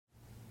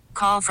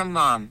call from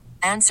mom.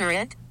 Answer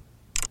it.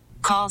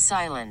 Call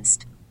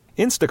silenced.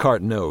 Instacart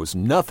knows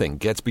nothing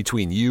gets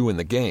between you and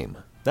the game.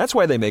 That's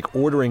why they make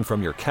ordering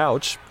from your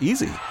couch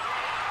easy.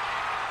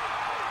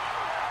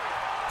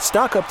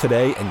 Stock up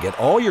today and get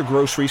all your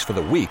groceries for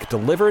the week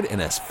delivered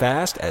in as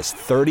fast as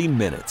 30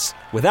 minutes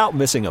without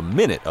missing a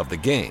minute of the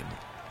game.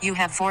 You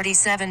have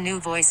 47 new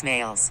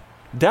voicemails.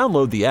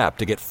 Download the app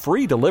to get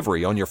free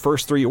delivery on your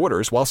first 3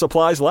 orders while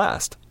supplies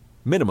last.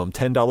 Minimum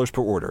 $10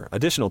 per order.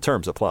 Additional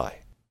terms apply.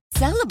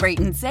 Celebrate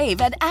and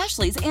save at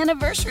Ashley's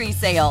Anniversary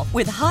Sale.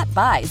 With Hot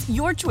Buys,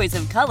 your choice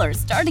of colors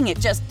starting at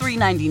just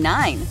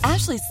 $3.99.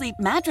 Ashley Sleep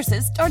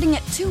mattresses starting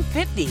at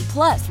 $2.50.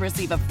 Plus,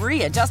 receive a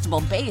free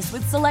adjustable base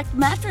with select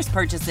mattress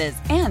purchases.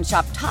 And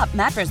shop top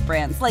mattress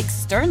brands like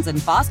Stearns &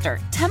 Foster,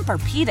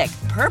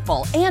 Tempur-Pedic,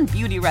 Purple, and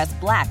Beautyrest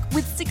Black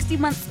with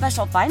 60-month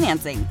special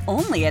financing.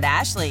 Only at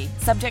Ashley.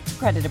 Subject to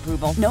credit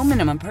approval. No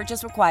minimum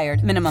purchase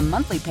required. Minimum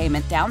monthly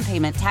payment, down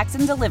payment, tax,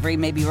 and delivery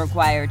may be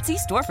required. See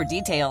store for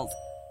details.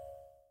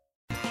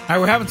 All right,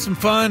 we're having some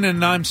fun,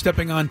 and I'm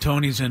stepping on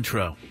Tony's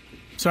intro.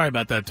 Sorry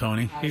about that,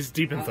 Tony. He's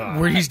deep in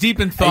thought. He's deep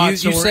in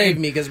thought. You saved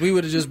me because we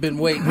would have just been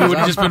waiting. We would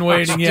have just been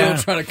waiting, yeah.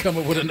 Still trying to come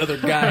up with another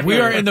guy. We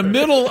are in the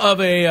middle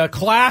of a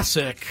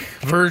classic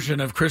version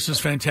of Chris's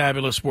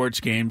Fantabulous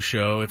Sports Game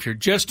Show. If you're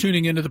just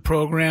tuning into the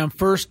program,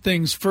 first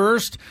things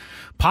first,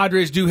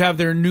 Padres do have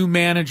their new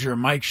manager.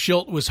 Mike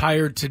Shildt was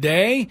hired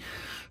today.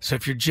 So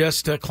if you're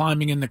just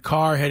climbing in the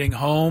car heading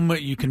home,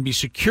 you can be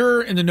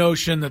secure in the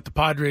notion that the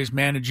Padres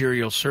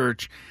managerial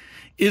search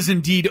is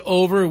indeed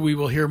over. We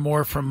will hear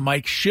more from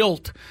Mike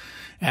Shildt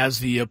as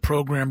the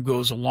program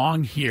goes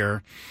along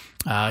here.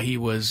 He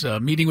was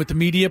meeting with the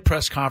media,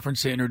 press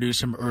conference to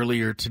introduce him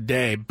earlier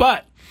today.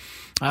 But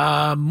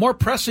more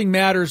pressing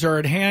matters are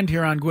at hand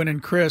here on Gwynn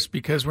and Chris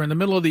because we're in the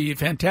middle of the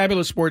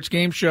Fantabulous Sports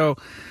Game Show.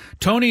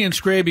 Tony and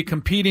Scraby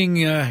competing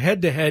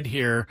head-to-head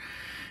here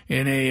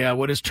in a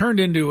what has turned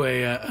into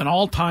an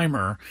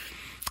all-timer.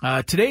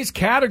 Today's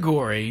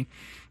category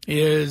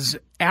is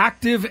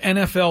active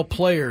NFL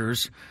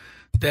players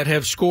that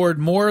have scored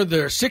more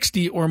than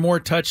 60 or more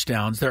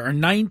touchdowns. There are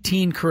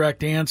 19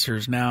 correct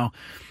answers. Now,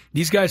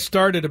 these guys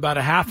started about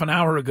a half an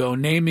hour ago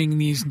naming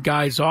these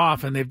guys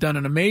off, and they've done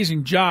an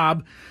amazing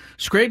job.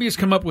 Scraby has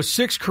come up with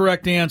 6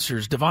 correct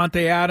answers.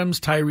 Devontae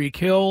Adams, Tyreek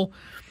Hill,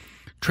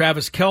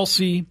 Travis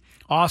Kelce,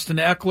 Austin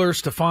Eckler,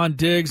 Stephon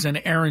Diggs,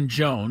 and Aaron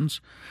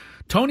Jones.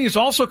 Tony has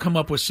also come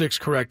up with 6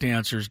 correct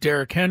answers.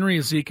 Derrick Henry,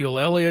 Ezekiel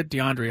Elliott,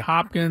 DeAndre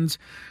Hopkins,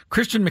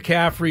 Christian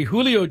McCaffrey,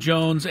 Julio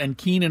Jones, and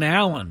Keenan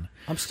Allen.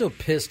 I'm still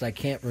pissed I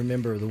can't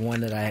remember the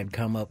one that I had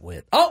come up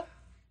with. Oh!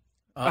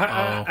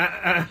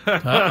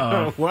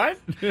 Uh-oh. What?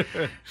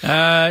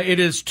 It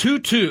is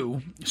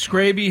 2-2.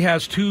 Scraby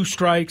has 2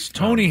 strikes.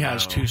 Tony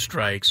has 2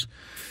 strikes.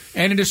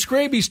 And it is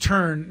Scraby's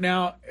turn.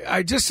 Now,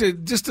 I just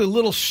a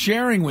little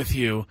sharing with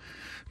you.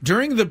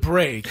 During the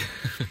break,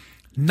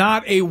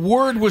 not a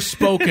word was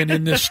spoken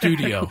in this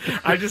studio.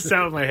 I just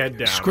sat with my head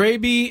down.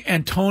 Scraby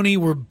and Tony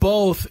were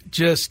both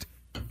just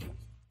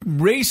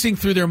racing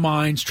through their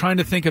minds, trying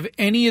to think of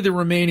any of the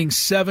remaining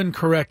 7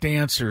 correct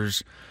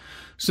answers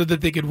so that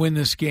they could win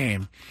this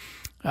game.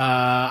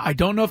 I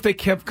don't know if they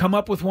come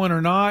up with one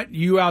or not.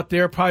 You out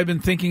there probably been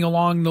thinking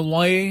along the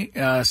way.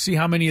 See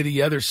how many of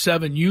the other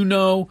 7 you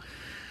know.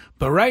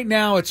 But right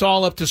now, it's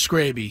all up to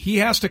Scraby. He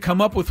has to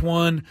come up with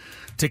one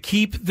to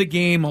keep the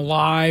game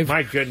alive.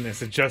 My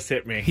goodness, it just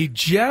hit me. He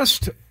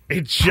just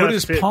put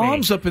his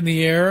palms up in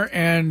the air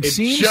and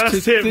seems to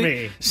hit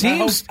me.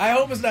 I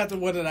hope it's not the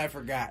one that I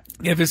forgot.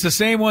 If it's the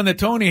same one that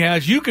Tony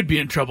has, you could be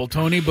in trouble,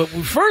 Tony. But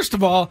first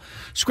of all,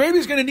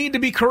 Scraby's going to need to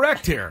be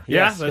correct here.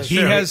 Yeah, that's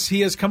true.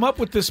 He has come up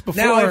with this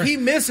before. Now, if he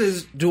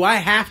misses, do I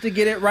have to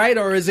get it right,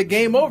 or is it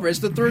game over? It's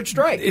the 3rd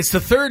strike. It's the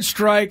 3rd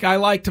strike. I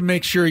like to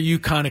make sure you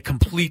kind of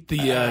complete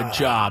the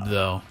job,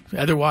 though.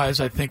 Otherwise,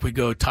 I think we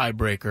go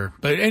tiebreaker.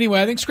 But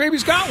anyway, I think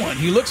Scraby's got one.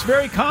 He looks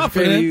very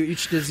confident.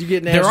 Does he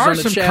get answers on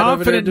the some chat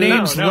confident over there,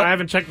 names. No, I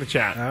haven't checked the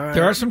chat. Right.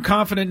 There are some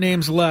confident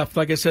names left.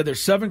 Like I said,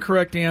 there's 7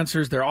 correct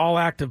answers. They're all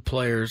active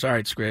players. All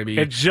right, Scraby.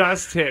 It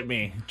just hit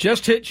me.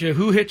 Just hit you.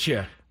 Who hit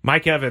you?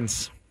 Mike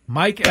Evans.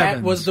 Mike That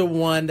Evans. was the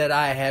one that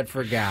I had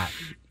forgot.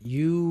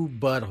 You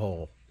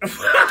butthole.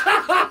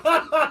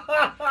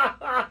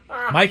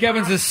 Mike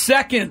Evans is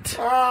second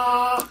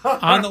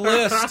on the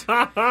list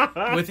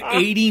with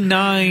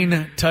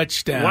 89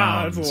 touchdowns.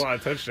 Wow, that's a lot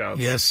of touchdowns.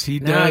 Yes, he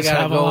Now I does gotta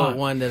have a go lot. with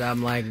one that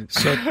I'm like.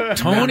 So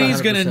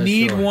Tony's going to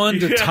need sure.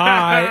 one to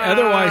tie.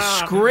 Otherwise,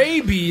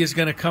 Scraby is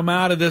going to come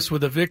out of this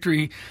with a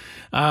victory.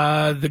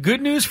 The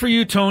good news for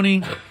you,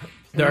 Tony,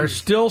 there are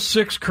still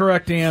 6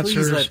 correct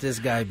answers. Please let this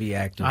guy be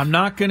active. I'm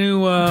not going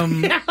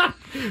to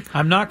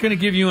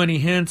give you any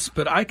hints,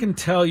 but I can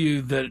tell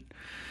you that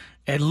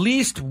at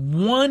least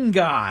one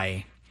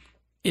guy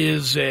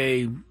is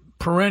a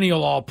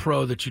perennial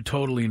All-Pro that you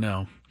totally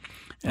know.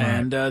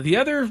 And the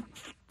other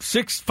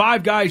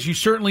 5 guys you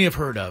certainly have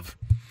heard of.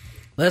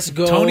 Let's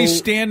go. Tony's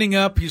standing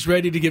up. He's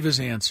ready to give his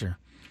answer.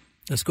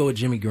 Let's go with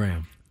Jimmy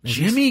Graham.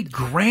 Jimmy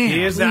Graham.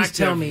 He is Please active.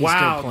 tell me he's still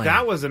Wow, playing.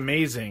 that was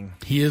amazing.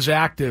 He is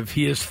active.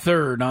 He is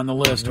third on the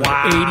list with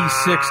Wow.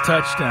 86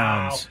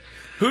 touchdowns.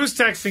 Who's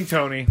texting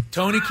Tony?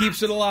 Tony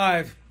keeps it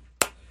alive.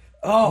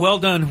 Oh, Well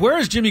done. Where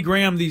is Jimmy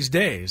Graham these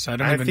days? I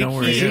don't I even think know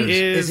where he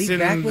he is. Is he in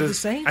back with the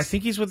Saints? I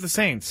think he's with the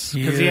Saints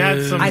He because he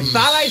had some. I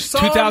thought I saw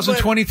him,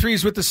 2023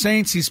 is with the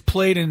Saints. He's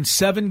played in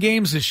 7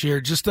 games this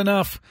year, just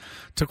enough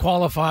to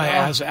qualify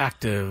as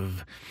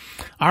active.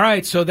 All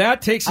right, so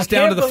that takes us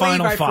down to the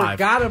final I 5.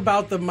 forgot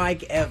about the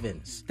Mike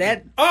Evans.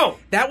 That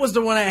was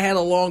the one I had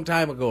a long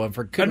time ago. And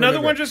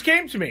Another one just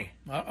came to me.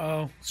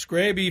 Uh-oh.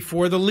 Scraby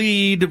for the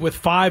lead with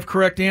 5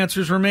 correct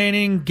answers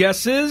remaining.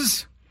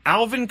 Guesses?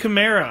 Alvin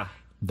Kamara.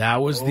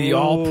 That was the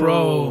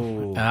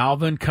All-Pro.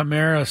 Alvin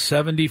Kamara,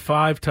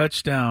 75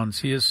 touchdowns.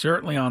 He is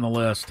certainly on the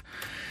list.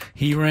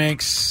 He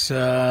ranks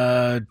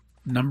number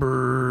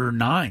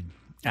 9,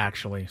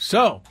 actually.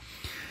 So,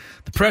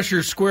 the pressure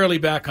is squarely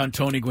back on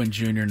Tony Gwynn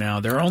Jr. now.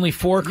 There are only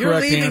 4 You're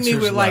correct leaving answers me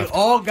with left. like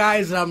all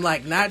guys that I'm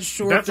like not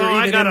sure That's if they're all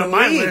I even got in on the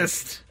my league.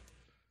 list.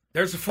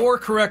 There's 4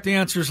 correct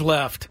answers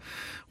left.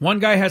 One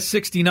guy has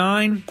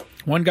 69.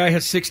 One guy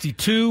has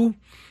 62.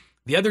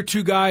 The other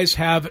 2 guys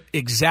have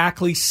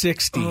exactly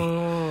 60.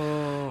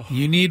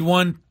 You need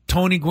one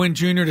Tony Gwynn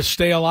Jr. to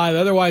stay alive.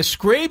 Otherwise,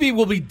 Scraby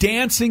will be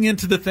dancing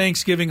into the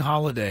Thanksgiving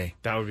holiday.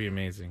 That would be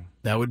amazing.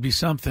 That would be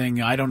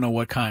something. I don't know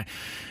what kind.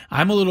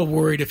 I'm a little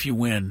worried if you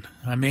win.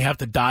 I may have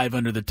to dive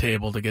under the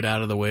table to get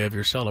out of the way of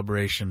your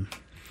celebration.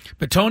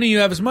 But, Tony, you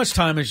have as much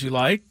time as you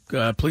like.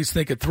 Please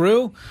think it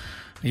through.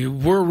 You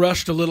were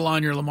rushed a little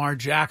on your Lamar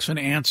Jackson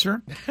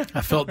answer. I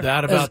felt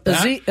bad about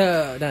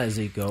that. Not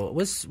Ezekiel.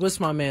 What's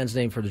my man's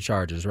name for the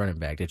Chargers running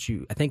back that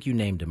I think you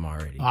named him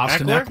already.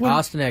 Austin Eckler? Eckler?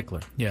 Austin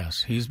Eckler.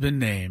 Yes, he's been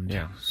named.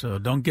 Yeah. So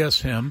don't guess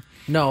him.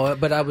 No,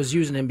 but I was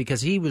using him because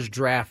he was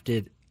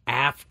drafted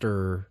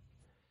after.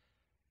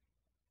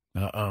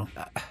 Uh-oh.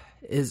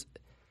 Is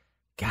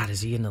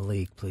he in the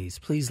league?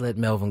 Please let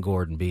Melvin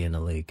Gordon be in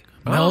the league.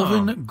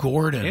 Melvin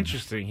Gordon.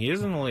 Interesting. He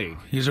is in the league.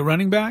 He's a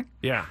running back?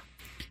 Yeah.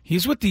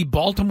 He's with the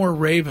Baltimore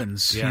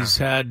Ravens. Yeah. He's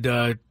had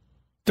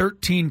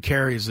 13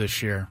 carries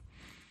this year.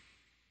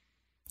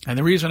 And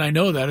the reason I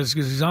know that is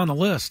because he's on the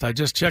list. I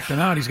just checked him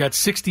out. He's got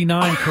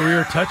 69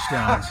 career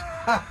touchdowns.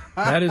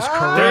 That is There's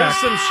correct.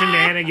 some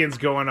shenanigans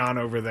going on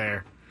over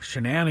there.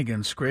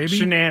 Shenanigans, Scraby.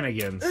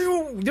 Shenanigans.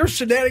 There's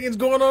shenanigans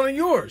going on in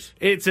yours.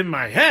 It's in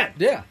my head.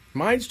 Yeah,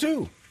 mine's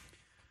too.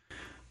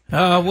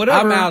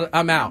 Whatever.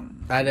 I'm out.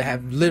 I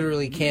have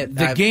literally can't.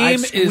 The I've game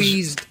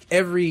squeezed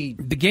every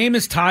The game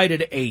is tied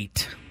at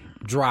 8.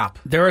 drop.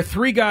 There are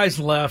 3 guys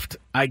left.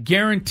 I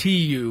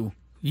guarantee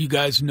you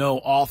guys know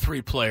all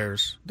 3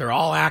 players. They're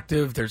all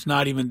active. They're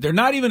not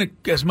even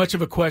as much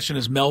of a question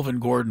as Melvin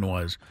Gordon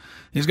was.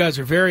 These guys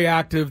are very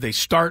active. They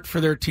start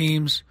for their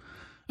teams.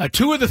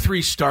 2 of the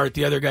 3 start.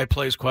 The other guy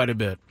plays quite a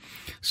bit.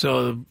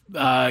 So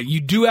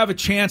you do have a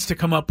chance to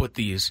come up with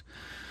these.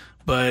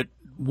 But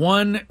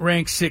one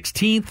ranks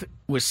 16th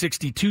with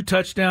 62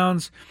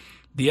 touchdowns.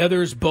 The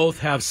others both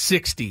have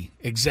 60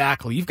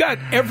 exactly. You've got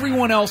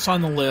everyone else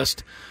on the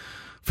list.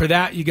 For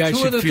that, you guys 2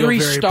 should of the feel 3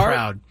 very start?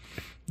 proud.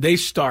 They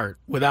start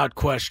without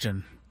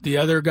question. The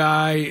other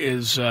guy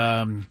is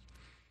I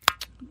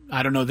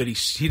don't know that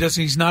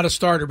he's not a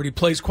starter, but he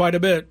plays quite a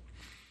bit.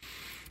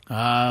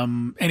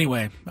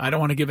 Anyway, I don't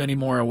want to give any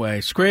more away.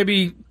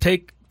 Scraby,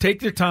 take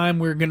your time.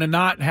 We're going to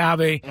not have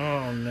a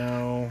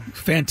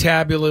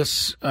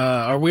fantabulous,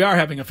 or we are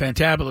having a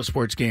fantabulous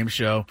sports game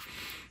show,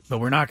 but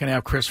we're not going to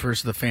have Chris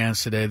versus the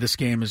fans today. This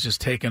game has just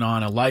taken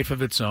on a life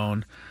of its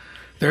own.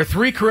 There are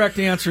 3 correct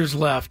answers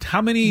left. How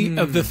many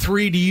of the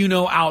 3 do you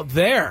know out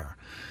there?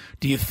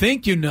 Do you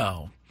think you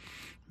know?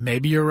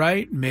 Maybe you're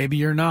right. Maybe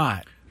you're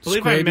not. I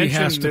believe Scraby I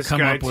mentioned has to this come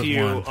guy up to with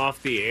you one.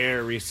 off the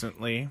air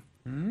recently.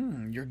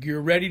 You're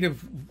ready to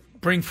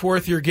bring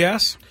forth your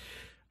guess?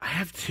 I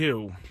have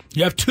 2.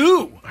 You have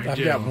 2.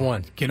 I've got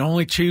one. Can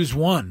only choose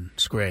one,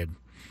 Scrabe.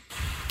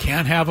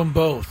 Can't have them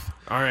both.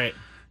 All right.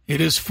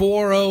 It is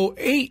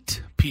 4:08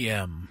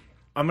 p.m.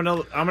 I'm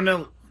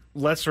gonna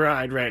let's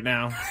ride right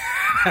now.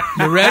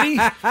 You ready?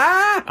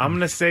 I'm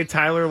gonna say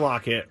Tyler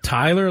Lockett.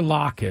 Tyler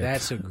Lockett.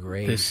 That's a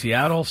great. The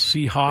Seattle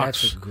Seahawks.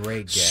 That's a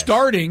great guess.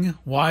 Starting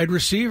wide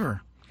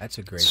receiver. That's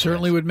a great.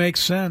 Certainly guess. would make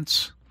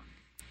sense.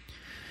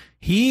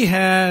 He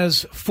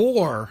has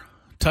 4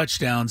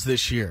 touchdowns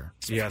this year.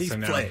 Yes, He's I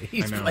know. playing.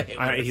 He's I know. playing with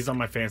us. He's on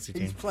my fantasy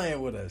team. He's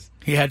playing with us.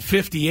 He had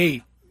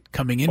 58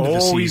 coming into the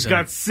season. Oh, he's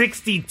got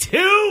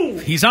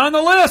 62. He's on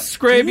the list,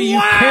 Scraby.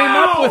 Wow! You came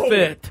up with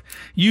it.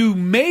 You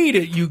made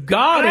it. You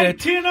got I it.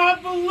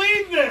 cannot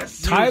believe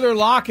this. Tyler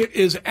Lockett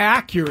is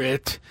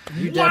accurate.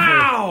 You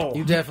Wow!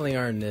 You definitely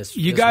earned this.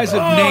 You this guys one.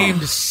 have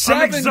named I'm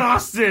 7.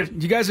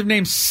 exhausted. You guys have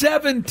named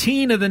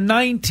 17 of the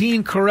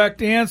 19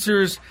 correct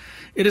answers.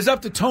 It is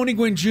up to Tony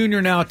Gwynn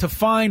Jr. now to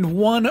find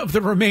one of the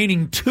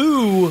remaining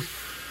 2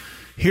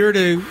 here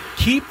to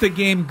keep the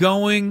game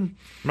going.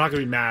 I'm not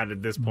going to be mad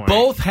at this point.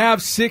 Both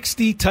have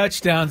 60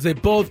 touchdowns. They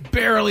both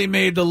barely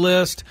made the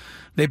list.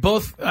 They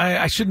both,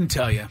 I shouldn't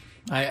tell you.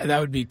 That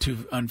would be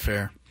too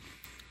unfair.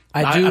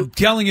 I'm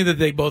telling you that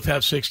they both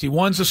have 60.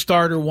 One's a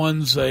starter,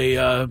 one's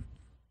a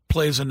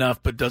plays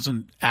enough but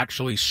doesn't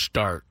actually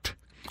start.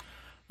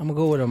 I'm going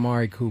to go with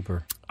Amari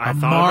Cooper.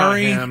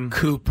 Amari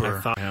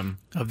Cooper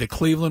of the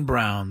Cleveland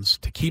Browns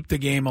to keep the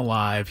game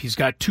alive. He's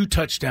got 2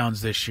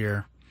 touchdowns this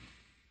year.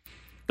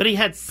 But he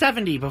had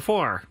 70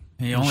 before.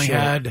 He only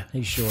had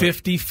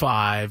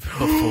 55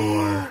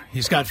 before.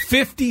 He's got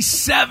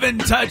 57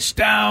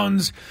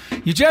 touchdowns.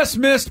 You just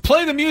missed.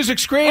 Play the music,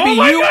 Scraby.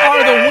 You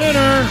are the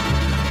winner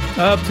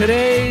of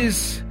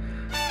today's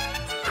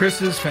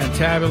Chris's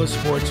Fantabulous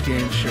Sports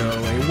Game Show.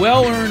 A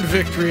well-earned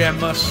victory, I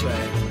must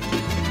say.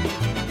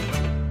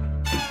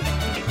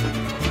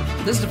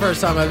 This is the first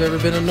time I've ever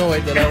been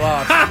annoyed that I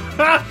lost.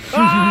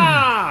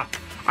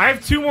 I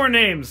have 2 more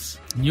names.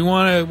 You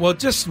want to,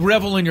 just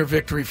revel in your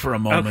victory for a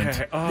moment.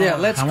 Okay. Yeah,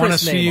 let's I want to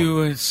see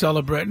you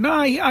celebrate. No,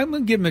 I'm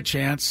going to give him a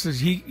chance.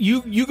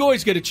 You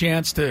always get a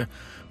chance to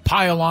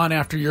pile on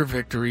after your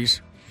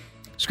victories.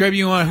 Scraby,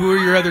 who are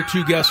your other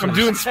 2 guesses? I'm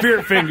doing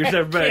spirit fingers,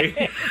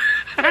 everybody.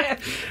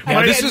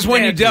 Yeah, this is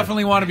when you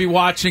definitely want to be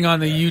watching on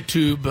the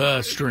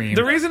YouTube stream.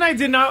 The reason I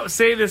did not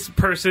say this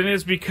person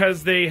is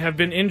because they have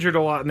been injured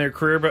a lot in their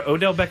career, but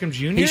Odell Beckham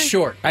Jr.? He's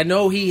short. I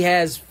know he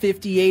has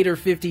 58 or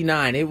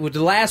 59. It was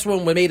the last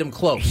one that made him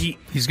close.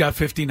 He's got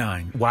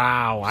 59.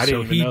 Wow, I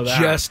didn't even know that.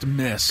 He just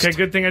missed. Okay,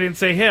 good thing I didn't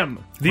say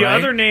him. The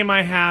other name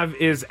I have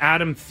is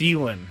Adam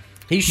Thielen.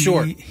 He's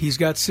short. He's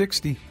got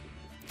 60.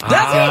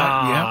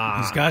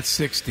 Yeah, he's got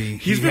 60.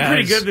 He's been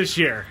pretty good this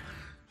year.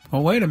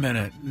 Well, wait a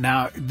minute.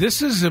 Now,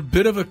 this is a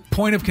bit of a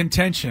point of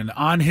contention.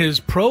 On his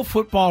Pro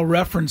Football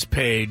Reference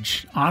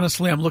page,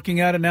 honestly, I'm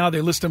looking at it now,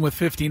 they list him with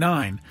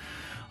 59.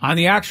 On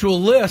the actual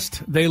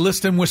list, they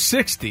list him with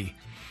 60.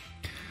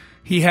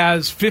 He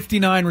has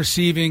 59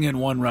 receiving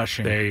and 1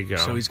 rushing. There you go.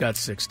 So he's got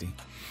 60.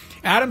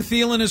 Adam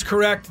Thielen is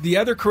correct. The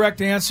other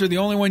correct answer, the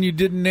only one you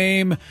didn't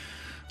name,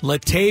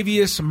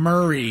 Latavius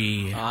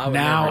Murray,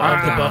 now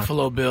of the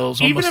Buffalo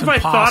Bills. Even Almost if I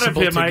thought of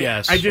him, to I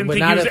guess. didn't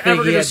think he was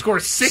ever going to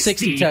score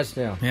 60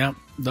 touchdowns. Yeah,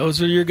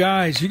 those are your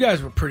guys. You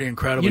guys were pretty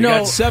incredible. You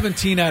got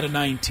 17 out of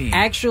 19.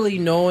 Actually,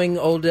 knowing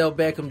Odell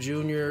Beckham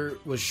Jr.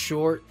 was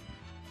short,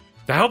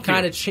 that helped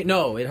kind of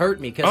no, it hurt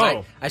me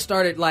because I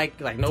started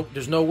like nope,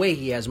 there's no way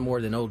he has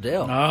more than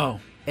Odell. Oh,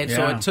 and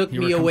so it took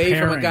me away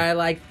from a guy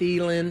like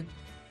Thielen.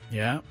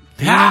 Yeah,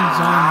 Thielen's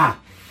on.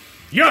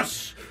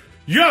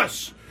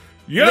 Yes.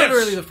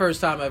 Literally the first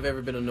time I've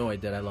ever been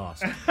annoyed that I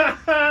lost.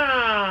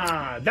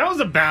 That was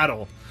a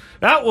battle.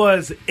 That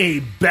was a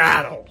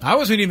battle. I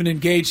wasn't even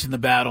engaged in the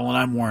battle, and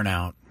I'm worn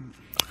out.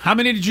 How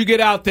many did you get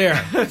out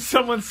there?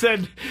 Someone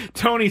said,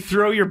 Tony,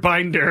 throw your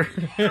binder.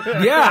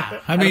 Yeah.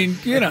 I mean,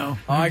 you got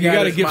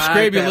to give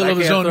Scraby a little of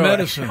his own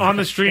medicine. On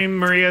the stream,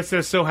 Maria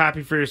says, so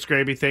happy for your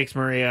Scraby. Thanks,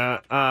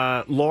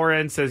 Maria.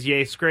 Lauren says,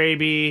 yay,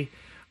 Scraby.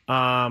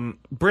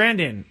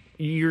 Brandon,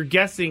 you're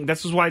guessing.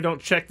 This is why I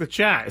don't check the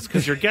chat. It's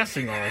because you're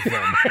guessing all of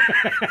them.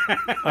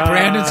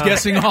 Brandon's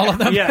guessing all of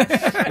them?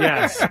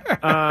 Yes.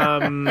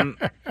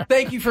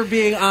 Thank you for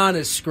being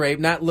honest, Scrape,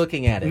 not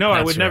looking at it. No,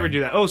 I would never do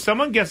that. Oh,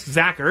 someone guessed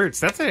Zach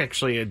Ertz. That's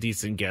actually a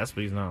decent guess,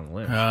 but he's not on the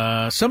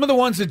list. Some of the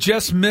ones that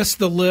just missed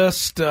the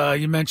list,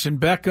 you mentioned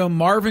Beckham,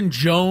 Marvin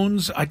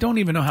Jones. I don't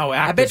even know how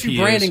active he is. I bet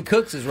you Brandon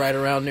Cooks is right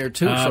around there,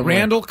 too.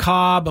 Randall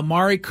Cobb,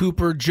 Amari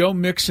Cooper, Joe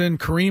Mixon,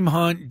 Kareem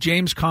Hunt,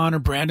 James Conner,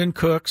 Brandon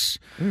Cooks.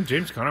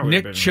 James Conner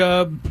Nick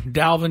Chubb,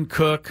 Dalvin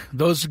Cook,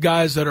 those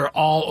guys that are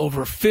all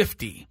over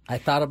 50. I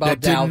thought about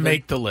that Dalvin. Didn't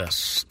make the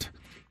list.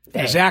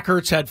 Zach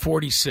Ertz had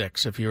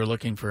 46 if you were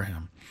looking for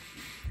him.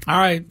 All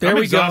right, there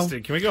we go.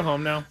 Can we go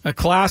home now? A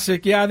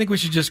classic. Yeah, I think we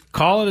should just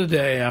call it a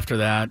day after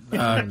that.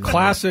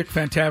 Classic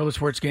Fantabulous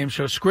Sports Game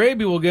Show.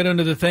 Scraby will get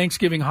into the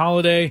Thanksgiving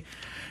holiday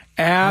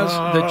as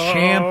the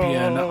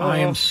champion. I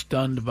am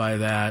stunned by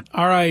that.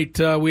 All right,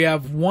 we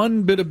have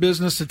one bit of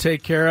business to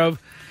take care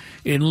of.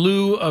 In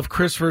lieu of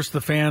Chris vs.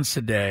 the Fans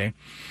today,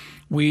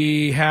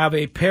 we have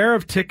a pair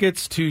of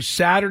tickets to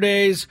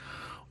Saturday's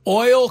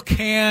Oil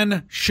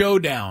Can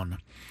Showdown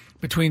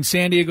between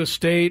San Diego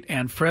State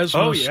and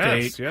Fresno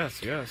State.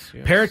 Yes.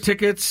 Pair of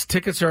tickets.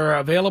 Tickets are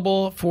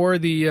available for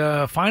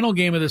the final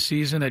game of the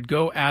season at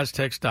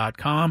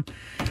goaztecs.com.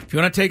 If you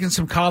want to take in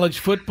some college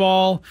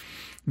football,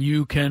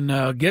 you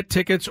can get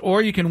tickets,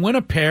 or you can win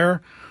a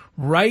pair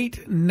right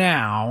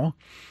now.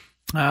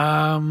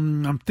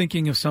 I'm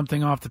thinking of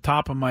something off the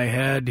top of my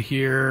head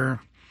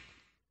here.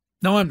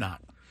 No, I'm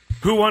not.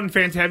 Who won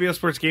Fantabulous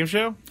Sports Game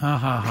Show?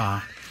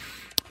 Tony,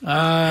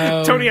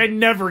 I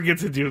never get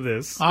to do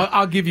this.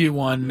 I'll give you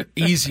one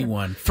easy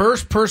one.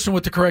 First person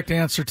with the correct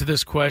answer to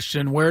this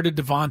question: where did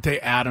Devontae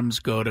Adams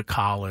go to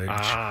college?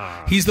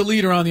 He's the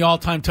leader on the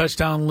all-time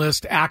touchdown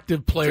list.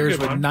 Active players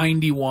with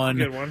 91.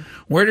 Good one.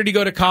 Where did he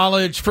go to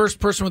college? First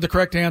person with the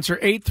correct answer: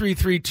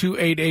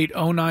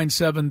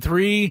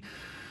 833-288-0973.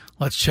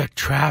 Let's check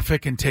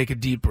traffic and take a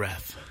deep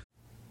breath.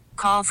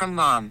 Call from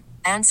mom.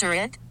 Answer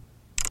it.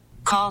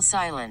 Call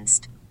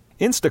silenced.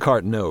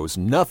 Instacart knows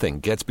nothing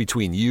gets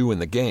between you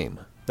and the game.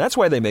 That's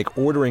why they make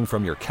ordering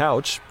from your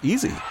couch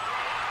easy.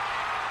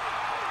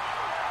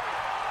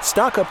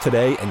 Stock up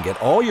today and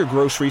get all your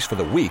groceries for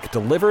the week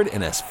delivered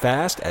in as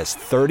fast as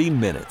 30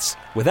 minutes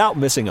without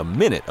missing a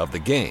minute of the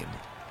game.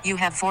 You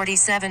have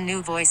 47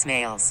 new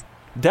voicemails.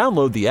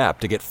 Download the app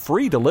to get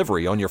free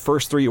delivery on your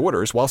first 3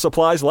 orders while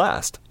supplies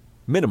last.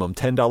 Minimum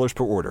 $10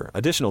 per order.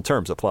 Additional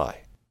terms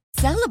apply.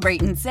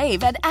 Celebrate and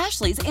save at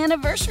Ashley's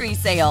Anniversary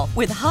Sale.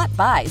 With Hot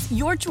Buys,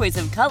 your choice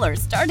of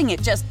colors starting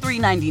at just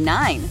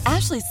 $3.99.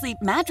 Ashley Sleep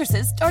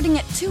mattresses starting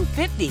at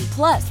 $2.50.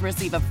 Plus,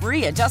 receive a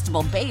free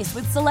adjustable base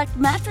with select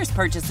mattress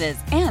purchases.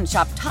 And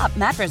shop top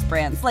mattress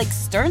brands like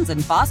Stearns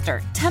 &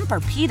 Foster,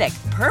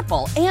 Tempur-Pedic,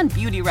 Purple, and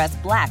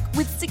Beautyrest Black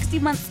with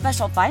 60-month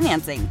special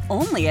financing.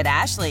 Only at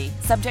Ashley.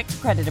 Subject to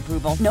credit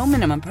approval. No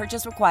minimum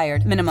purchase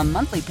required. Minimum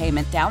monthly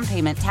payment, down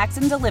payment, tax,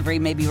 and delivery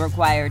may be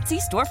required. See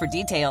store for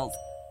details.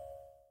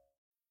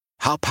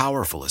 How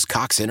powerful is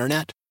Cox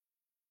Internet?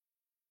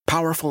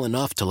 Powerful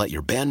enough to let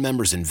your band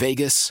members in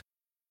Vegas,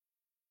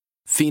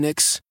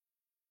 Phoenix,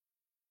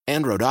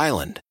 and Rhode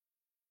Island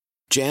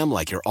jam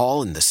like you're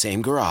all in the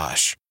same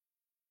garage.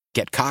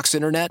 Get Cox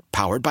Internet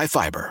powered by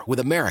fiber with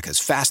America's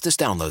fastest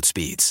download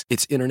speeds.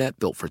 It's internet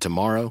built for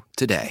tomorrow,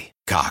 today.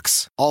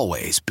 Cox,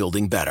 always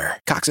building better.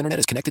 Cox Internet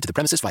is connected to the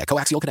premises via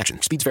coaxial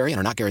connection. Speeds vary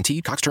and are not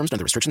guaranteed. Cox terms and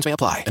other restrictions may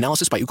apply.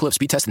 Analysis by Ookla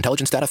Speed Test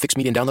Intelligence Data. Fixed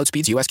median download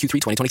speeds. US Q3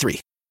 2023.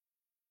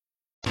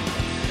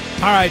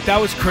 All right, that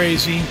was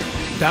crazy.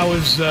 That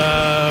was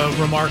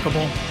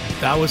remarkable.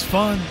 That was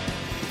fun.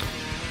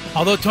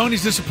 Although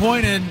Tony's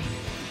disappointed,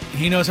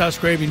 he knows how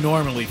Scraby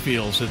normally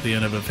feels at the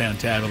end of a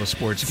Fantabulous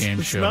Sports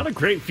Game Show. It's not a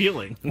great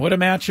feeling. What a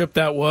matchup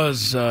that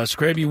was.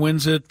 Scraby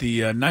wins it,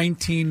 the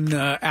 19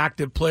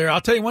 active player.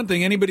 I'll tell you one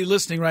thing, anybody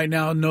listening right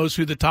now knows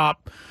who the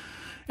top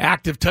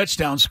active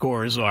touchdown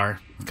scorers are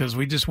because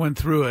we just went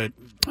through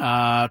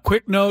it.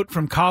 Quick note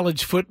from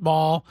college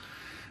football.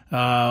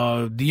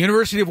 The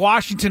University of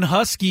Washington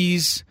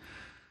Huskies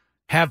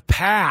have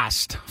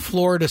passed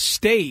Florida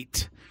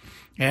State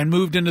and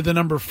moved into the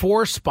number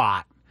 4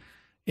 spot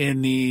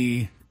in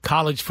the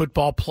college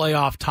football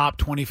playoff top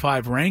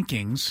 25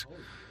 rankings.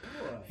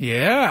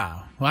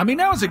 Yeah. Well, I mean,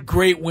 that was a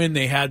great win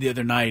they had the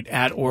other night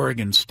at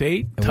Oregon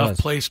State. Tough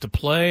place to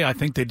play. I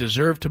think they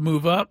deserve to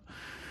move up.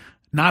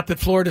 Not that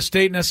Florida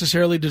State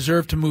necessarily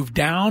deserved to move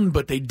down,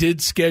 but they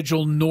did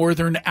schedule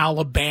Northern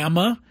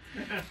Alabama,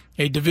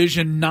 a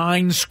Division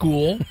IX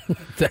school.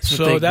 That's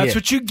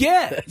what you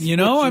get.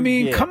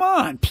 Come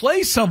on,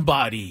 play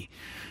somebody.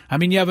 I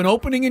mean, you have an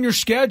opening in your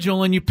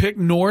schedule and you pick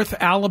North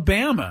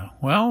Alabama.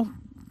 Well,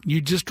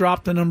 you just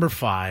dropped the number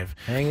 5.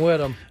 Hang with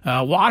them.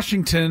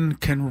 Washington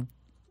can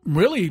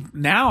really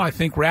now, I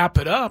think, wrap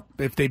it up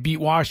if they beat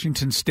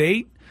Washington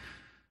State.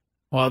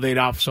 Well, they'd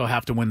also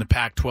have to win the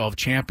Pac-12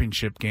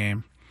 championship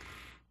game.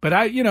 But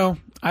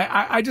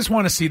I just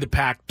want to see the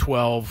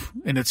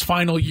Pac-12 in its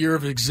final year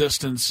of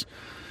existence,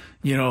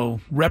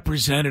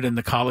 represented in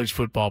the college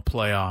football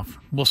playoff.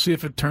 We'll see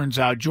if it turns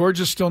out.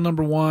 Georgia's still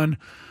number 1.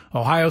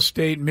 Ohio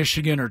State,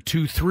 Michigan are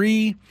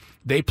 2-3.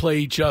 They play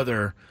each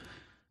other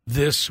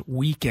this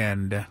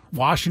weekend.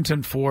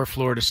 Washington 4,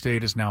 Florida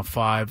State is now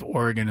 5.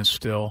 Oregon is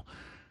still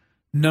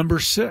number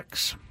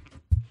 6.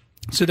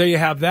 So there you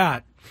have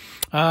that.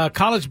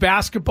 College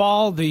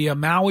basketball, the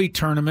Maui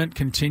tournament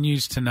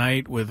continues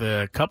tonight with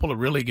a couple of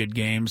really good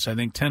games. I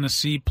think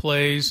Tennessee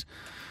plays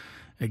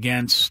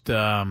against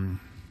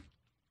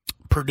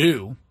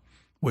Purdue,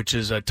 which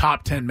is a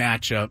top 10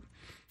 matchup.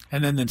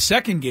 And then the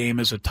second game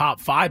is a top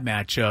 5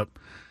 matchup.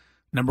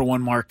 Number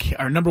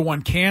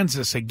one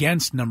Kansas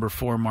against number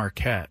 4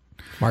 Marquette.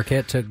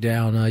 Marquette took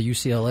down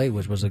UCLA,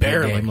 which was a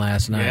good game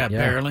last night. Yeah,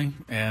 barely.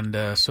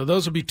 And so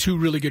those will be 2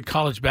 really good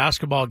college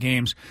basketball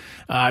games.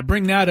 I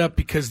bring that up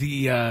because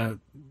the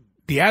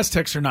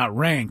Aztecs are not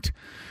ranked.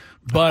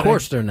 But of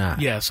course they're not.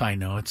 Yes, I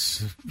know.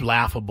 It's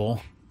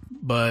laughable.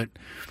 But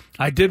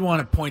I did want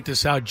to point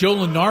this out. Joe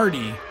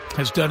Lunardi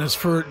has done his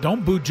first.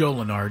 Don't boo Joe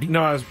Lunardi.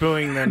 No, I was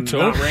booing them,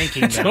 not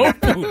ranking them.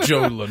 Don't boo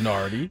Joe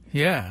Lunardi.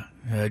 Yeah.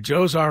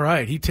 Joe's all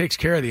right. He takes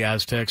care of the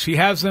Aztecs. He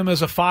has them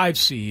as a 5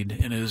 seed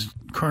in his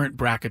current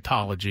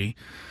bracketology.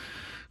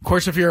 Of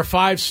course, if you're a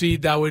 5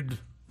 seed, that would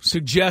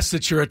suggest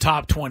that you're a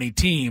top 20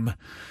 team,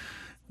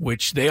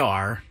 which they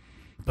are.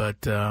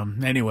 But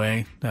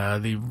anyway,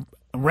 the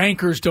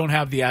rankers don't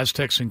have the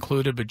Aztecs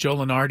included, but Joe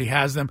Lunardi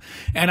has them.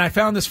 And I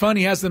found this funny.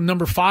 He has them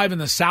number 5 in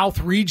the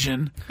South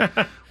region,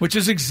 which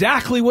is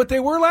exactly what they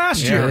were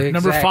last year. Exactly.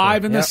 Number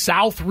 5 in the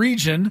South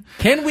region.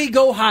 Can we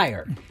go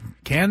higher?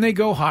 Can they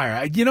go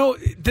higher?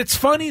 That's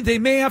funny. They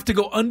may have to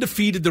go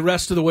undefeated the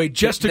rest of the way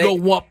just to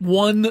go up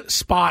one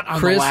spot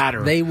on the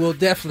ladder. They will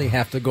definitely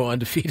have to go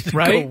undefeated.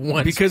 Right?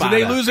 Because if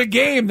they lose a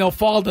game, they'll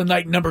fall to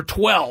number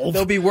 12.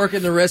 They'll be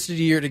working the rest of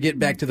the year to get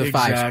back to the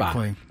 5 spot.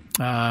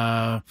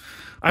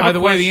 By the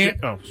way,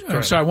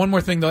 one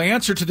more thing. The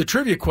answer to the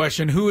trivia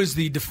question, who is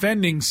the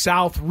defending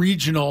South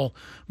Regional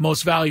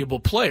most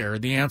valuable player?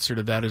 The answer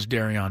to that is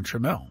Darion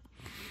Trammell.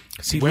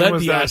 He led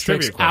the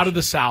Aztecs out of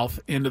the South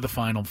into the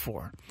Final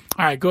Four.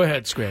 All right, go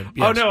ahead, Scrape.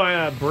 Yes. Oh,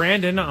 no,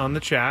 Brandon on the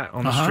chat,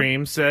 on the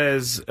stream,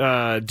 says,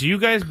 do you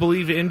guys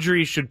believe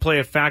injuries should play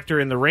a factor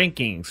in the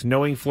rankings,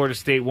 knowing Florida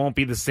State won't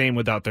be the same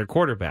without their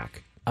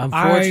quarterback?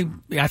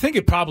 I think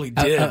it probably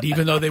did,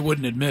 even though they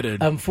wouldn't admit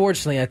it.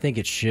 Unfortunately, I think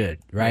it should,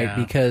 right? Yeah.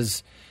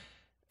 Because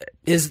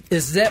is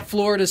that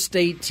Florida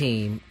State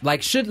team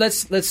let's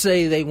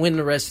say they win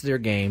the rest of their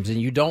games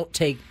and you don't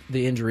take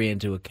the injury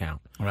into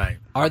account. Right.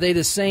 Are they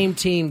the same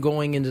team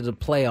going into the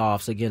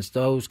playoffs against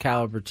those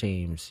caliber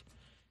teams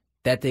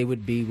that they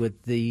would be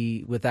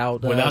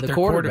without the their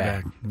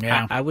quarterback?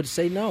 Yeah. I would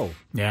say no.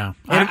 Yeah.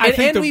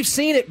 And we've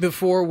seen it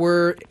before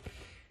where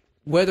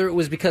whether it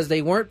was because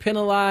they weren't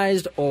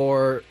penalized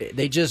or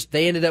they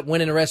ended up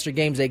winning the rest of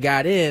their games they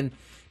got in.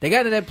 They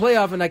got into that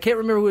playoff, and I can't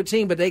remember who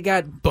team, but they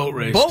got boat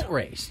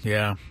raced.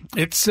 Yeah.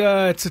 It's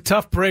a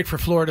tough break for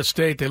Florida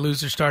State. They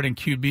lose their starting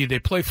QB. They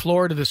play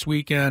Florida this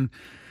weekend,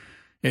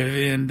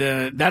 and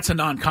that's a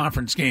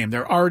non-conference game.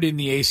 They're already in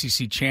the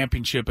ACC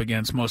championship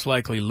against most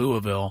likely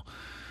Louisville.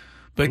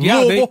 But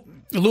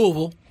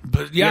Louisville.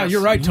 But yeah, Yes,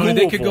 you're right, Tony.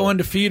 Louisville. They could go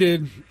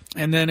undefeated,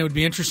 and then it would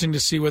be interesting to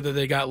see whether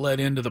they got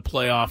let into the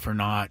playoff or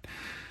not.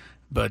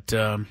 But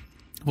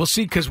we'll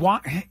see, because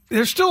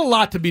there's still a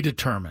lot to be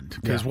determined,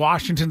 because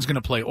Washington's going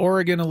to play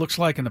Oregon, it looks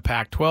like, in the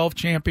Pac-12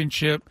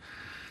 championship.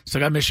 Still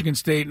got Michigan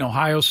State and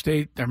Ohio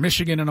State. They're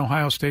Michigan and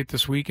Ohio State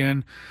this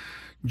weekend.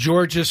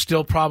 Georgia's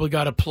still probably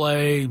got to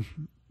play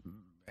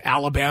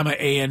Alabama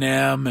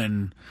A&M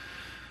and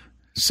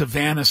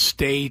Savannah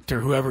State or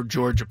whoever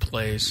Georgia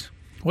plays.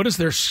 What is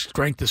their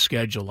strength of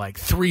schedule like?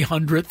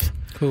 300th?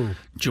 Cool.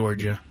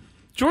 Georgia.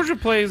 Georgia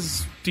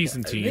plays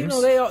decent teams. You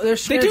know, their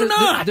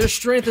strength their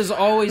strength is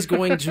always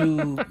going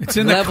to It's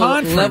in the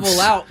conference.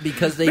 level out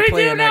because they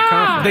play in that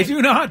conference. They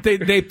do not.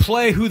 They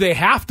play who they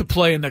have to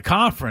play in the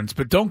conference,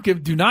 but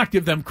do not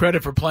give them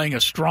credit for playing a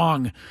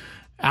strong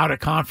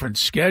out-of-conference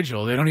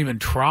schedule. They don't even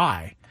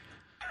try.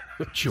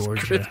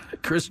 Georgia.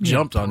 Chris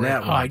jumped on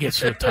that one. I get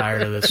so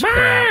tired of this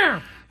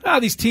crap.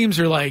 These teams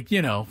are like,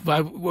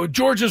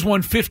 Georgia's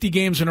won 50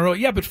 games in a row.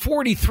 Yeah, but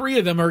 43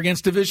 of them are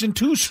against Division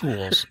II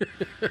schools.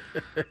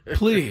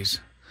 Please.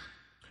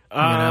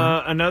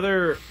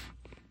 Another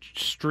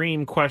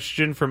stream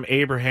question from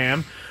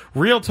Abraham.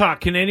 Real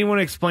talk, can anyone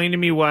explain to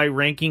me why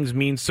rankings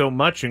mean so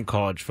much in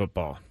college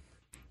football?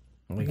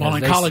 Well,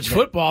 in college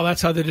football,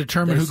 that's how they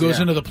determine who goes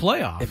into the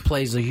playoff. It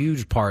plays a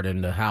huge part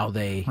into how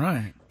they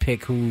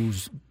pick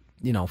who's,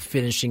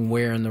 finishing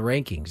where in the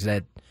rankings.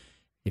 That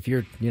if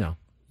you're,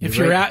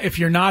 If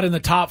you're not in the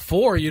top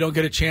 4, you don't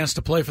get a chance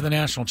to play for the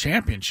national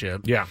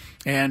championship. Yeah.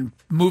 And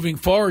moving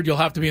forward, you'll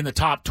have to be in the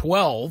top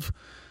 12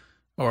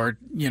 or,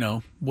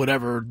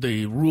 whatever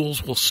the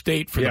rules will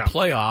state for the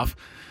playoff.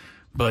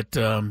 But,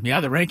 the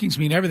rankings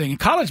mean everything. And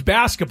college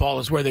basketball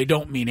is where they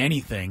don't mean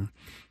anything.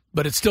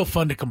 But it's still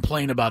fun to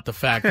complain about the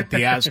fact that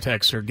the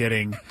Aztecs are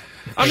getting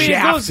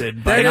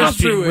shafted by not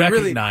being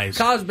recognized.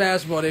 College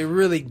basketball, they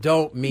really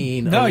don't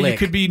mean No, a lick you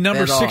could be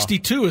number at all.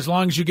 62 as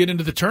long as you get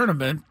into the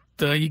tournament.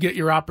 You get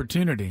your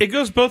opportunity. It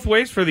goes both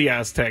ways for the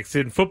Aztecs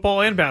in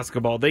football and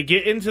basketball. They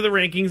get into the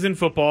rankings in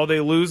football, they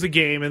lose a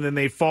game, and then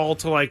they fall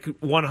to like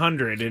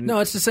 100. No,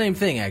 it's the same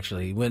thing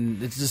actually. When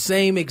it's the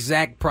same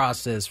exact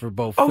process for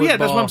both. Football yeah,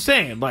 that's what I'm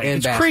saying. Like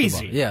it's basketball.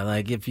 crazy. Yeah,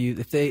 like if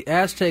the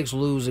Aztecs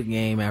lose a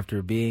game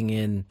after being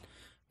in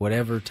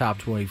whatever top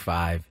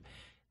 25,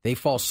 they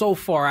fall so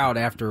far out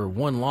after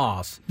one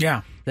loss.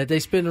 Yeah. That they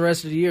spend the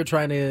rest of the year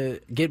trying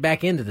to get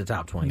back into the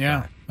top 25.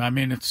 Yeah, I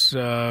mean it's.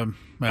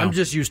 I'm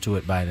just used to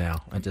it by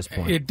now at this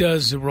point. It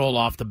does roll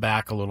off the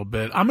back a little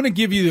bit. I'm going to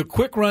give you a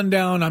quick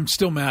rundown. I'm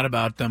still mad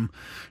about them.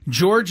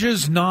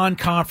 Georgia's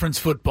non-conference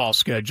football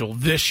schedule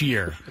this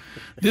year.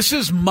 This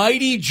is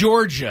mighty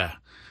Georgia.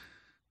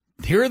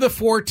 Here are the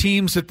 4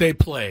 teams that they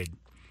played.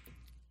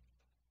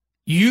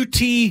 UT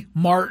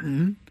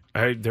Martin.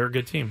 They're a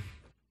good team.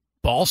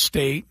 Ball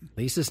State. At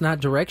least it's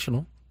not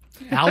directional.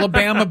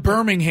 Alabama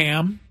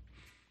Birmingham.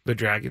 The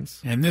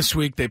Dragons. And this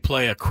week they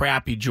play a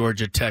crappy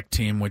Georgia Tech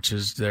team, which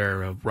is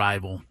their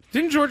rival.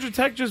 Didn't Georgia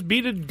Tech just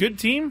beat a good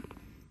team?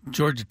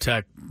 Georgia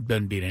Tech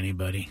doesn't beat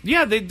anybody.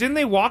 Yeah, didn't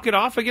they walk it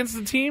off against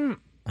the team?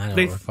 I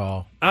don't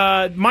recall.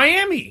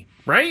 Miami,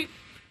 right?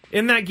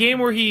 In that game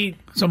where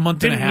it's a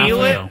month and a half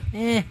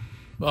ago.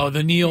 Oh,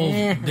 the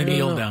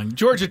kneel down.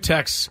 Georgia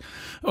Tech's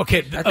okay.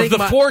 Of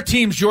the 4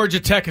 teams, Georgia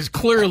Tech is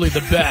clearly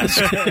the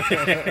best,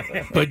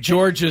 but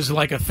Georgia's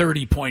like a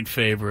 30-point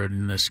favorite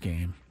in this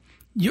game.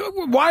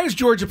 Why is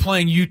Georgia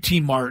playing UT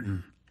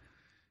Martin?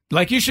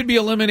 Like, you should be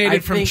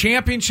eliminated from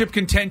championship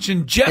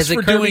contention just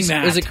for doing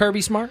that. Is it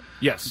Kirby Smart?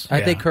 Yes.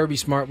 I think Kirby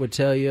Smart would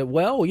tell you,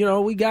 well,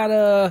 we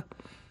got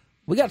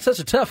such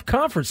a tough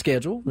conference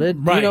schedule that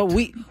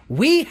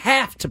we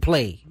have to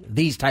play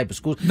these type of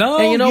schools. No,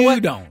 and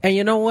you don't. And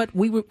you know what?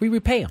 We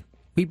repay them.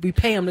 We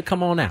pay them to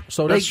come on out.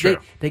 So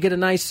they get a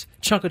nice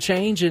chunk of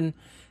change, and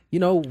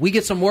we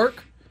get some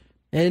work,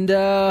 and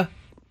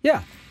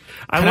yeah.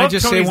 Can I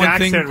just say one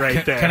thing?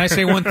 Right there. Can I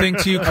say one thing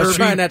to you, Kirby? I was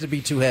trying not to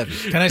be too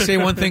heavy. Can I say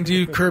one thing to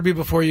you, Kirby,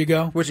 before you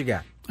go? What you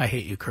got? I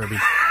hate you, Kirby.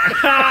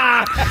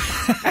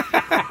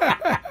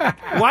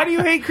 Why do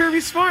you hate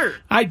Kirby Smart?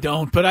 I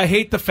don't, but I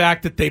hate the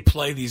fact that they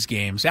play these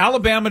games.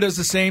 Alabama does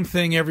the same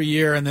thing every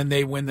year, and then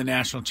they win the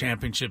national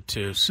championship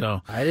too.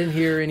 So I didn't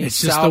hear any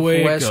it's just the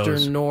way it goes.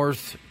 Southwestern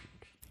North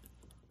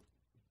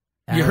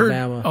You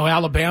Alabama. heard? Oh,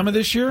 Alabama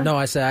this year? No,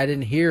 I said I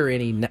didn't hear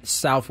any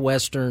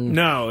Southwestern.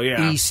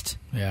 East.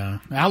 Yeah,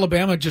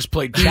 Alabama just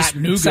played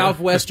Chattanooga.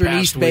 Southwestern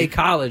East Bay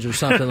College or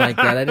something like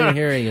that. I didn't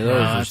hear any of those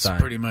this that's time.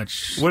 pretty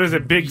much. What is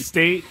it? Big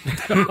State.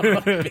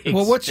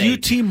 Well, what's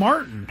UT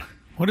Martin?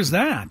 What is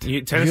that?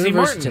 Tennessee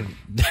University.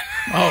 Martin.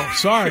 Oh,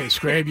 sorry,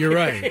 Scrabe. You're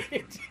right.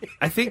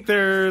 I think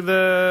they're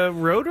the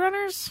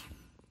Roadrunners.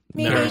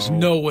 There's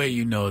no way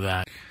you know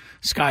that.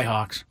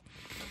 Skyhawks.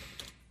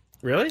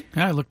 Really?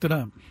 Yeah, I looked it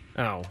up.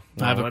 Oh,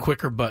 I have a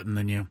quicker button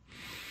than you.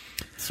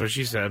 That's what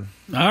she said.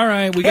 All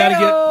right, we got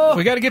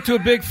to get to a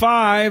big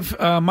five.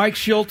 Mike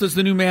Shildt is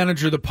the new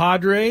manager of the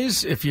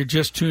Padres. If you're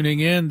just tuning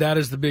in, that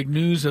is the big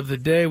news of the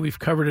day. We've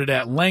covered it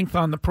at length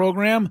on the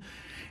program,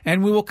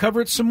 and we will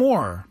cover it some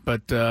more.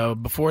 But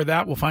before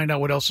that, we'll find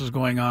out what else is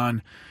going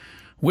on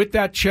with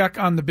that check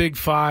on the big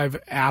five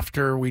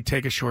after we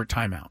take a short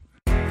timeout.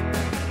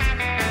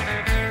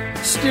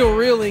 Still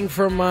reeling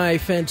from my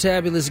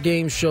Fantabulous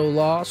Game Show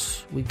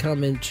loss. We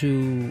come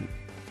into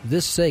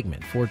this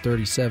segment,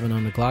 4:37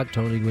 on the clock.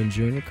 Tony Gwynn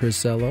Jr.,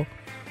 Chris Sello,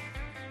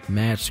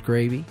 Matt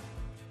Scraby,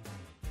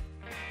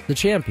 the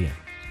champion,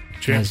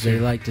 as they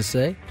like to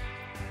say.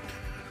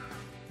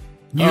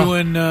 You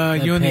and the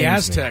pains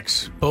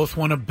Aztecs both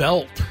won a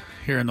belt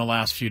here in the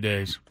last few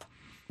days.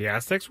 The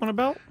Aztecs won a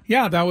belt?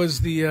 Yeah, that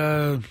was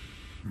the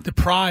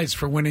prize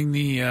for winning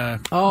the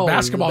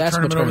basketball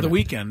tournament over the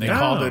weekend. They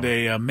called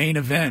it a main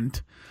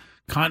event,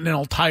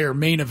 Continental Tire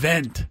main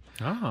event.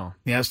 Oh.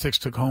 The Aztecs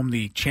took home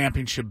the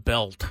championship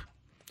belt.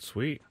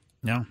 Sweet.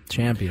 Yeah.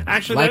 Champion.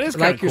 Actually, like, that is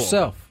kind of like cool.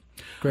 yourself.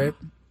 Great.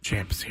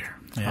 Champ is here.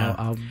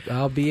 Yeah.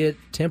 Albeit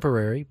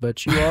temporary,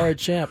 but you are a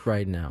champ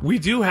right now. We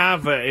do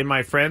have, in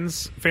my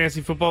friend's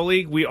fantasy football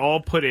league, we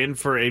all put in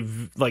for a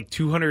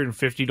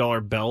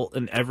 $250 belt,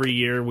 and every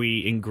year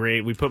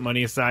we put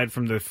money aside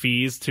from the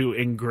fees to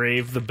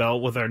engrave the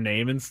belt with our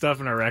name and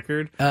stuff in our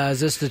record. Is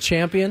this the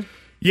champion?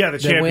 Yeah, the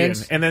champion.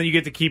 wins? And then you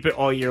get to keep it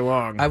all year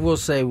long. I will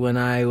say, when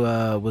I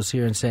was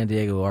here in San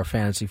Diego, our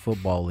fantasy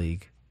football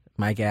league,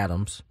 Mike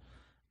Adams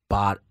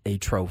bought a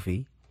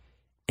trophy.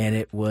 And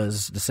it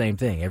was the same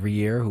thing. Every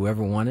year,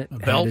 whoever won it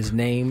had his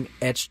name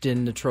etched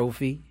in the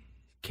trophy,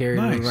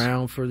 carried it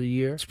around for the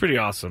year. It's pretty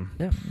awesome.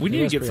 Yeah, we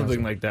need to get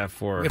something like that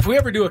for... If we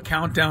ever do a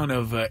countdown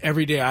of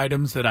everyday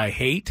items that I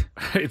hate,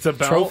 it's a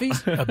belt.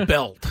 Trophies? A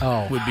belt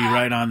would be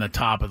right on the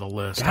top of the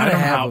list. Gotta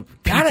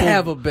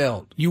have a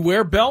belt. You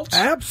wear belts?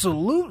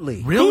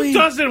 Absolutely. Really? Who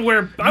doesn't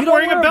wear... I'm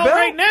wearing a belt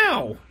right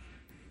now.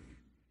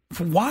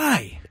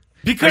 Why?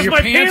 Because your my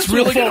pants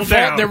really will fall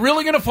down. They're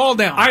really going to fall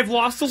down. I've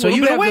lost a little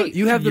bit of weight.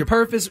 You have the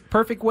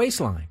perfect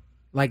waistline.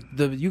 Like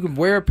you can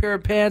wear a pair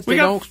of pants. They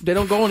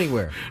don't go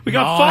anywhere. We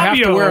got I have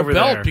to wear a over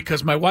belt there.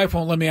 because my wife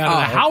won't let me out of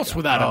the house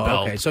without a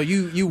belt. Okay, so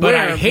you but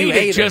wear I them, hate you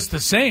it just the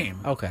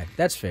same. Okay,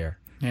 that's fair.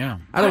 Yeah,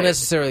 I don't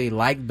necessarily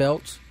like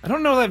belts. I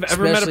don't know that I've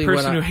ever met a Especially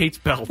person when who hates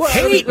belts. Well,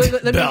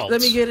 belts.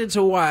 Let me get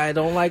into why I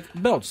don't like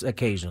belts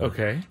occasionally.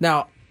 Okay.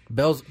 Now,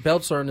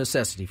 belts are a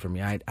necessity for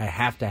me. I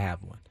have to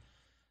have one.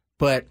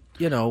 But,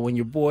 when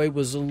your boy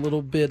was a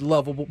little bit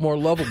more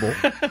lovable,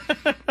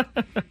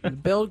 the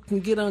belt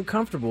can get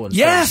uncomfortable.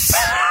 Yes,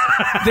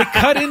 they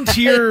cut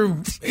into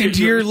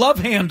your love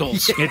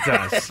handles. It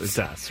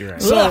does. You're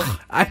right. So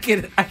I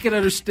can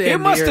understand. It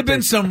must have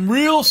been some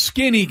real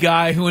skinny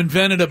guy who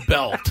invented a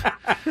belt.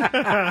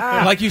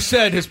 Like you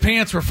said, his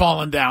pants were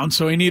falling down,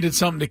 so he needed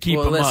something to keep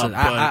him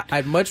up.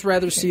 I'd much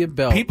rather see a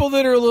belt. People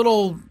that are a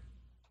little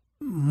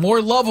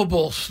more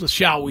lovable,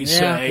 shall we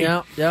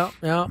say?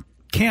 Yeah.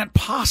 Can't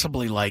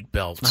possibly like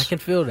belts. I can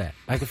feel that.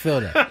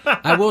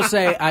 I will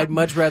say I'd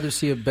much rather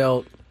see a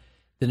belt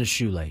than a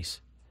shoelace.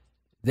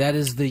 That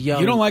is the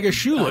young... You don't like a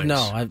shoelace?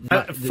 No.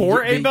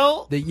 For a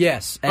belt?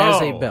 Yes,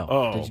 as a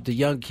belt. The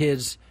young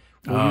kids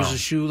will use a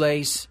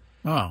shoelace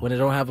when they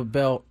don't have a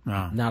belt.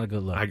 Not a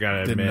good look. I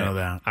gotta admit. Didn't know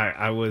that.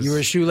 I was... You were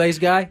a shoelace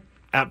guy?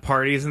 At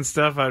parties and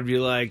stuff, I'd be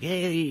like,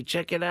 hey,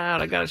 check it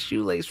out. I got a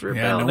shoelace for a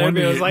belt. No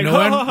wonder, was like,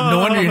 no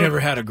wonder you never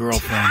had a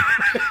girlfriend.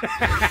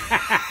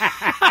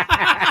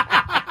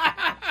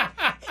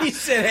 He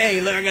said,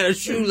 hey, look, I got a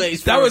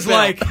shoelace. That was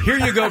like, here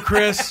you go,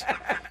 Chris.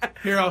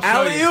 Here, I'll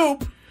show you.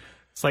 Alley-oop.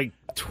 It's like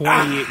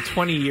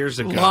 20 years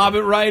ago. Lob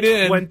it right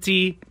in.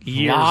 20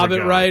 years ago. Lob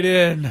it right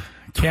in.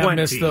 Can't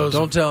miss those.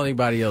 Don't tell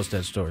anybody else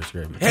that story,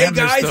 Scrappy. Hey,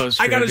 guys,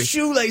 I got a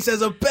shoelace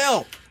as a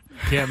belt.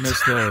 Can't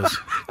miss those.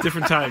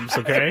 Different times,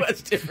 okay?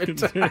 That's different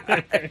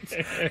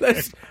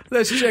times.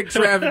 Let's check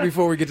traffic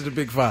before we get to the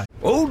big five.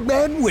 Old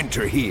Man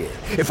Winter here.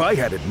 If I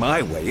had it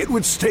my way, it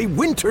would stay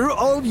winter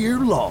all year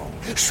long.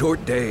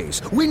 Short days,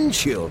 wind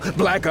chill,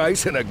 black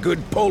ice, and a good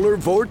polar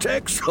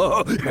vortex.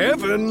 Oh,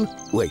 heaven.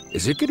 Wait,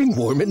 is it getting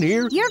warm in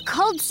here? Your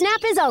cold snap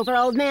is over,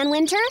 Old Man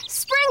Winter.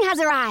 Spring has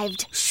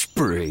arrived. Spring?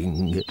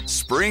 spring.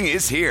 Spring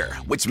is here,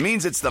 which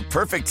means it's the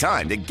perfect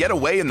time to get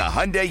away in the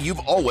Hyundai you've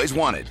always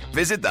wanted.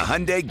 Visit the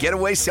Hyundai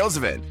Getaway Sales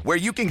Event, where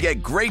you can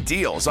get great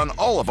deals on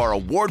all of our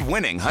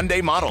award-winning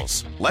Hyundai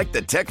models, like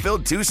the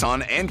tech-filled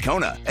Tucson and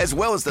Kona, as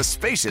well as the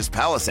spacious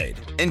Palisade.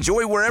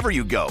 Enjoy wherever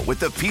you go with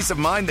the peace of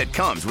mind that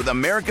comes with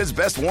America's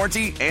best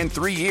warranty and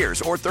 3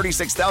 years or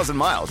 36,000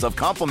 miles of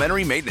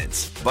complimentary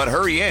maintenance. But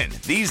hurry in,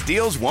 these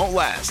deals won't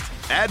last.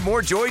 Add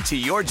more joy to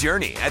your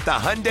journey at the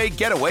Hyundai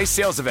Getaway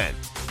Sales Event.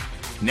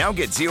 Now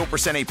get 0%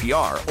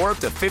 APR or up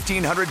to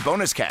 $1,500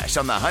 bonus cash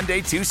on the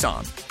Hyundai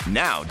Tucson.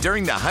 Now,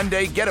 during the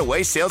Hyundai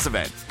Getaway Sales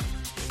Event.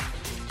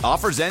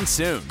 Offers end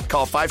soon.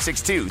 Call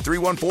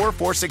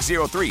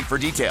 562-314-4603 for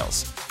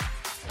details.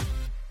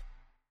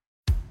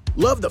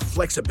 Love the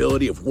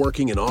flexibility of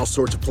working in all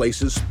sorts of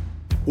places?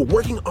 Well,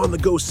 working on the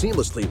go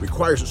seamlessly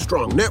requires a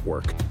strong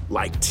network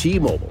like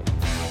T-Mobile.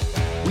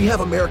 We have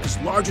America's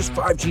largest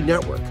 5G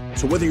network,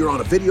 so whether you're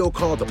on a video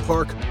call at the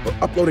park or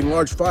uploading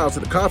large files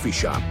at the coffee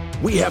shop,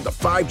 we have the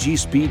 5G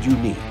speed you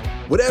need.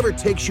 Whatever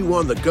takes you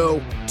on the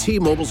go,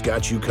 T-Mobile's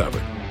got you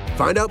covered.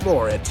 Find out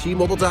more at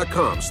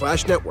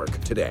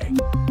T-Mobile.com/network today.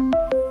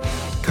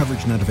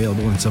 Coverage not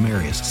available in some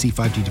areas. See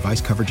 5G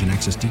device coverage and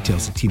access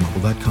details at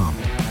T-Mobile.com.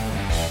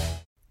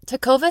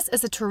 Tecovas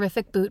is a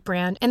terrific boot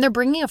brand, and they're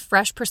bringing a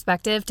fresh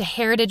perspective to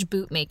heritage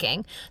boot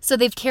making. So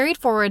they've carried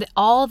forward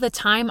all the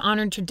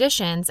time-honored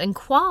traditions and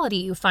quality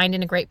you find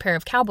in a great pair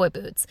of cowboy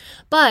boots,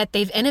 but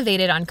they've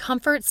innovated on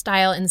comfort,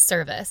 style, and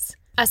service.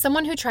 As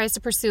someone who tries to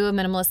pursue a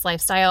minimalist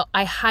lifestyle,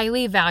 I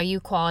highly value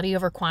quality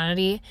over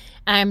quantity,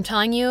 and I'm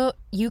telling you,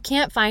 you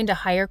can't find a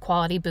higher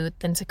quality boot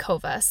than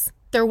Tecovas.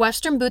 Their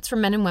Western boots for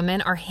men and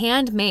women are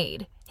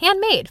handmade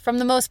from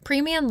the most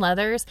premium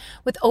leathers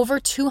with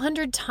over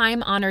 200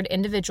 time-honored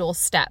individual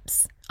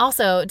steps.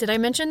 Also, did I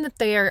mention that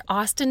they are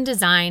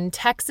Austin-designed,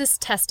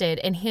 Texas-tested,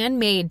 and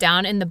handmade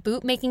down in the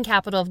boot-making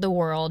capital of the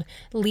world,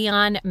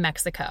 Leon,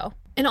 Mexico.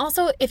 And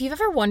also, if you've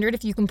ever wondered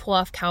if you can pull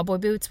off cowboy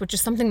boots, which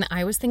is something that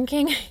I was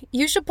thinking,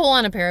 you should pull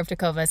on a pair of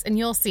Tecovas and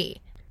you'll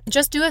see.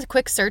 Just do a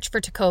quick search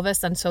for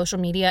Tecovas on social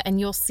media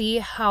and you'll see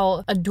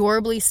how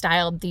adorably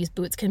styled these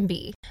boots can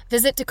be.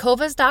 Visit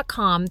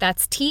tecovas.com,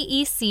 that's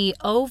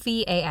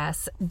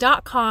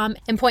TECOVAS.com,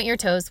 and point your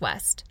toes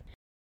west.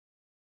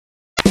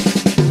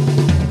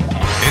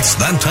 It's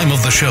that time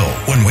of the show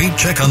when we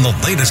check on the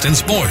latest in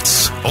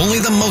sports. Only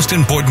the most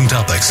important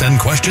topics and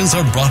questions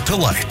are brought to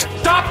light.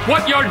 Stop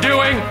what you're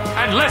doing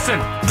and listen.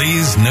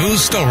 These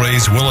news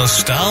stories will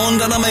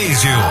astound and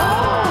amaze you.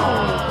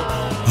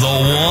 The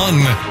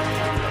one,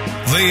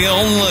 the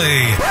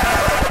only.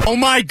 Oh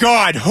my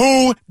God,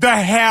 who the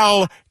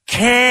hell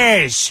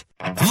cares?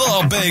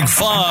 The Big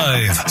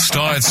Five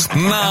starts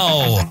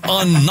now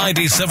on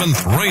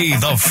 97.3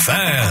 The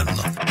Fan.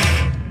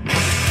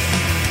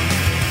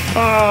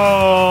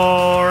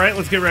 All right,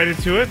 let's get right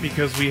into it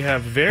because we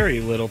have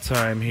very little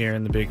time here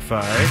in the Big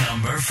Five.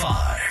 Number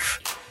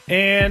 5.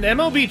 And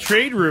MLB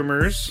trade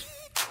rumors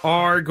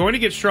are going to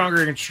get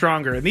stronger and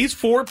stronger. And these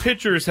 4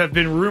 pitchers have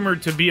been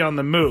rumored to be on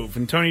the move.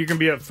 And Tony, you're going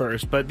to be up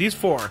first, but these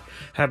 4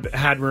 have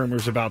had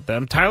rumors about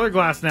them. Tyler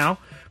Glasnow,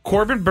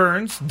 Corbin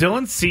Burns,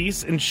 Dylan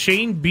Cease, and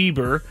Shane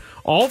Bieber.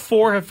 All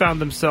 4 have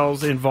found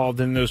themselves involved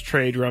in those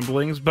trade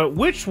rumblings, but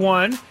which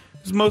one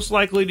is most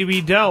likely to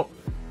be dealt?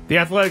 The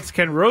Athletics'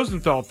 Ken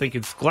Rosenthal think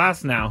it's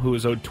Glasnow, who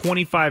is owed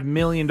 $25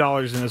 million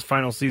in his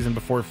final season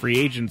before free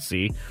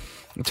agency.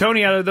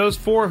 Tony, out of those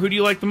 4, who do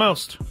you like the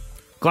most?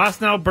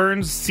 Glasnow,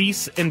 Burns,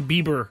 Cease, and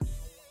Bieber.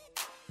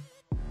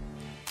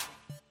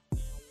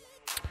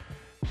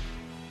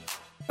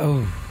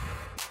 Oh,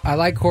 I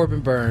like Corbin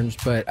Burns,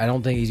 but I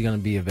don't think he's going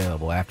to be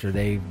available after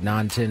they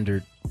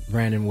non-tendered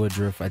Brandon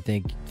Woodruff. I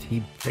think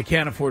they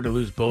can't afford to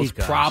lose both he's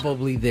guys.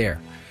 Probably there.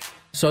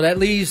 So that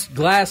leaves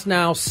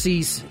Glasnow,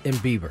 Cease, and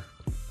Bieber.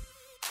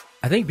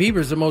 I think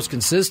Bieber's the most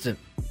consistent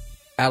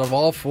out of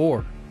all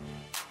 4.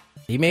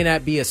 He may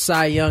not be a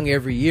Cy Young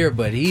every year,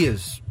 but he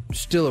is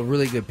still a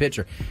really good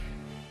pitcher.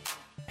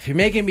 If you're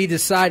making me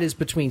decide it's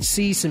between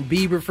Cease and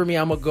Bieber for me,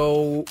 I'm going to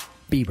go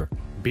Bieber.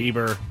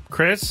 Bieber.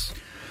 Chris?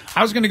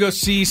 I was going to go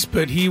Cease,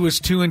 but he was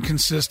too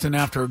inconsistent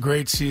after a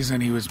great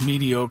season. He was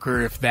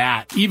mediocre, if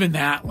that. Even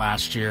that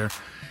last year.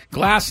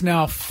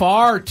 Glasnow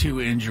far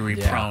too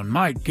injury-prone. Yeah.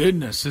 My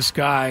goodness, this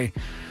guy,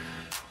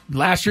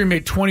 last year he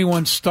made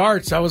 21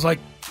 starts. I was like,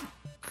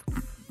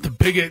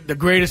 the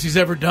greatest he's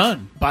ever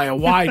done by a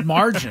wide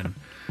margin.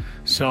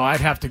 So I'd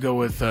have to go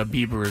with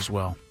Bieber as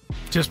well,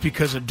 just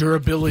because of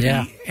durability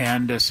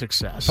and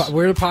success.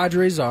 Where the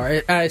Padres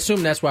are, I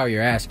assume that's why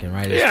you're asking,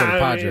 right? It's for the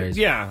Padres.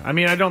 I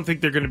mean, I don't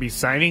think they're going to be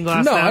signing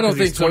Glasnow. No, I don't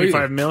think so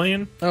either. $25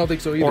 million. I don't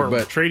think so either.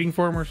 Or trading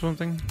for him or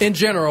something. In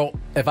general,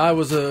 if I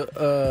was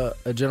a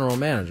general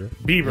manager,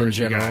 Bieber. In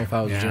general, if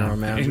I was a general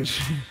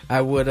manager,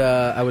 I would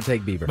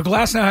take Bieber. But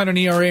Glasnow had an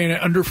ERA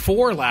under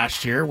 4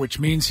 last year, which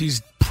means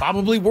he's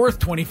probably worth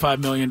 $25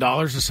 million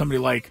to somebody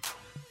like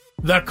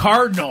the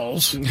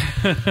Cardinals, who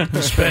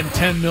spend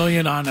 $10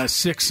 million on a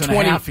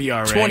 6.5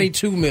 ERA.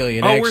 $22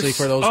 million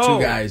for those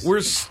 2 guys.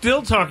 We're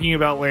still talking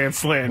about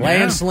Lance Lynn.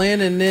 Lance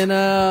Lynn, and then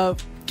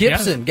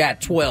Gibson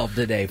got 12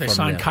 today. They from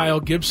signed them. Kyle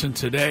Gibson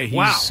today.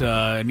 He's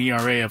Wow. an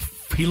ERA of.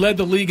 He led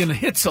the league in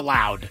hits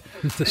allowed,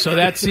 so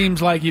that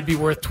seems like he'd be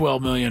worth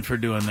 $12 million for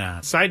doing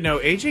that. Side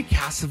note: AJ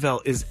Cassavell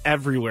is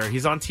everywhere.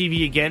 He's on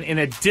TV again in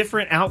a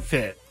different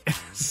outfit.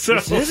 So,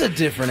 This is a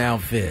different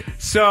outfit.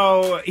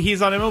 So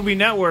he's on MLB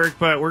Network,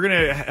 but we're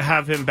gonna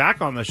have him back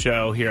on the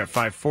show here at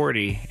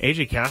 5:40.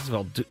 AJ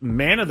Cassavell,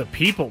 man of the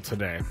people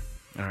today.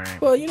 All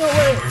right. Well, you know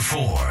what? Number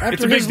 4. It's a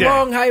After big his day.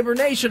 long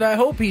hibernation, I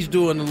hope he's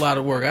doing a lot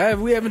of work.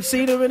 We haven't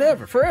seen him in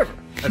forever.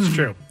 That's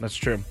true. That's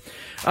true.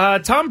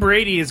 Tom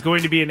Brady is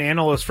going to be an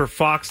analyst for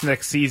Fox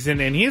next season,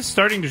 and he is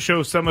starting to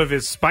show some of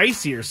his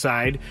spicier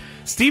side.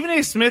 Stephen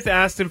A. Smith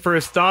asked him for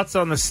his thoughts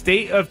on the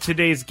state of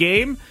today's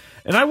game,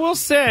 and I will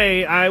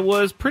say I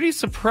was pretty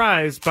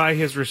surprised by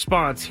his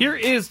response. Here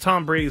is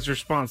Tom Brady's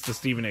response to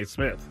Stephen A.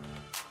 Smith.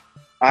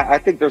 I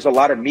think there's a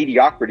lot of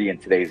mediocrity in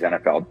today's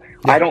NFL.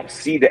 I don't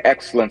see the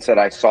excellence that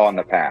I saw in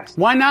the past.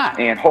 Why not?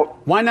 And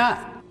why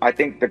not? I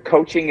think the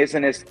coaching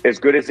isn't as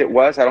good as it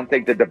was. I don't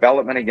think the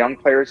development of young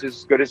players is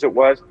as good as it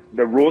was.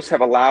 The rules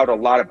have allowed a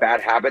lot of bad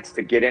habits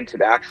to get into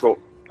the actual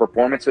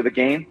performance of the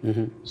game.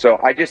 Mm-hmm. So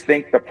I just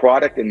think the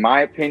product, in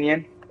my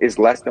opinion, is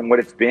less than what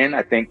it's been.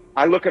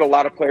 I look at a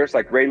lot of players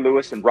like Ray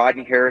Lewis and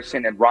Rodney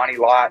Harrison and Ronnie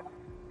Lott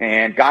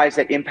and guys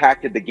that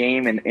impacted the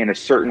game in a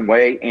certain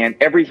way, and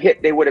every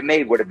hit they would have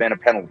made would have been a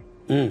penalty.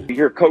 You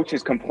hear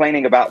coaches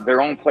complaining about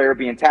their own player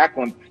being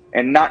tackled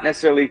and not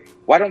necessarily,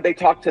 why don't they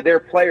talk to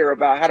their player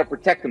about how to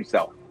protect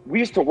himself? We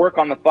used to work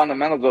on the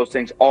fundamentals of those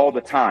things all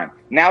the time.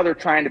 Now they're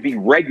trying to be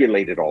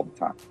regulated all the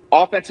time.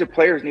 Offensive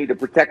players need to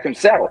protect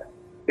themselves.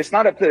 It's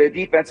not up to a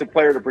defensive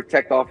player to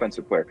protect the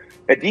offensive player.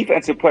 A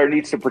defensive player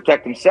needs to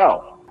protect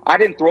himself. I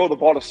didn't throw the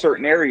ball to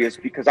certain areas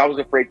because I was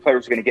afraid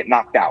players were going to get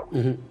knocked out.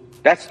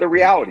 That's the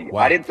reality.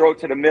 Wow. I didn't throw it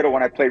to the middle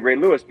when I played Ray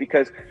Lewis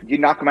because you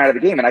knock him out of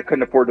the game, and I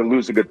couldn't afford to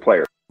lose a good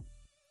player.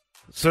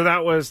 So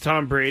that was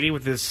Tom Brady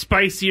with his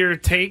spicier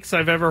takes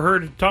I've ever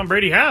heard Tom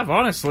Brady have,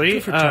 honestly.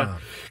 Good for Tom.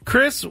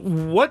 Chris,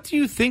 what do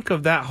you think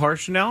of that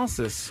harsh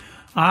analysis?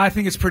 I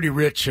think it's pretty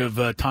rich of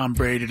Tom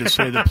Brady to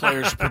say the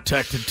players are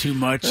protected too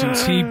much,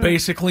 since he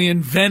basically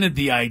invented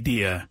the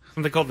idea.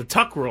 Something called the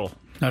Tuck rule.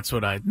 That's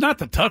what not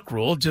the Tuck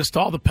rule, just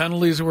all the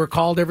penalties that were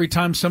called every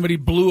time somebody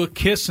blew a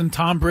kiss in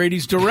Tom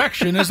Brady's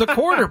direction as the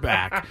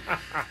quarterback.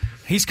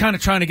 He's kind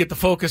of trying to get the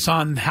focus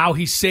on how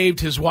he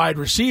saved his wide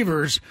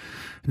receivers.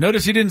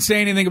 Notice he didn't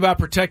say anything about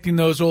protecting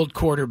those old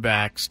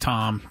quarterbacks,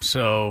 Tom.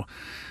 So,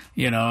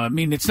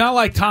 it's not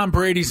like Tom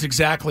Brady's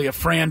exactly a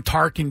Fran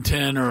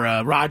Tarkenton or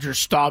a Roger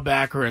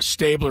Staubach or a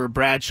Stabler or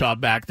Bradshaw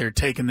back there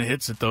taking the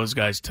hits that those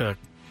guys took.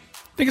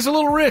 I think it's a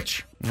little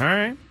rich. All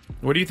right.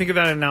 What do you think of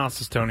that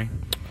analysis, Tony?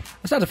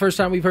 It's not the first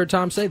time we've heard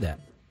Tom say that.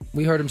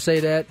 We heard him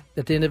say that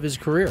at the end of his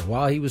career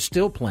while he was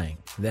still playing,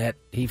 that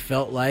he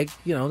felt like,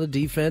 the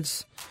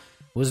defense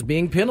was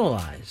being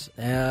penalized.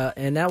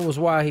 And that was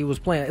why he was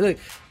playing. Look,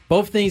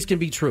 both things can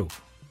be true.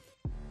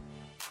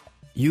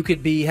 You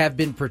could have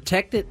been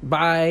protected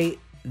by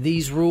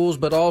these rules,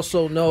 but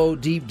also know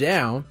deep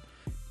down,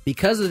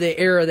 because of the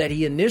era that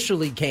he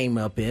initially came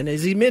up in,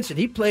 as he mentioned,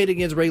 he played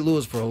against Ray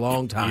Lewis for a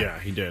long time. Yeah,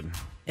 he did.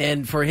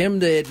 And for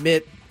him to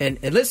admit,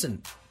 and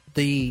listen,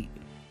 the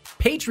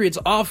Patriots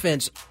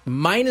offense,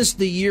 minus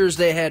the years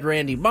they had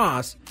Randy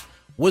Moss,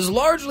 was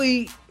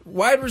largely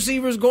wide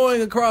receivers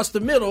going across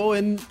the middle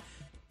and,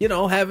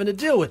 having to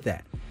deal with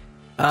that.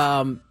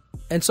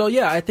 And so,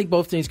 I think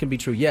both things can be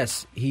true.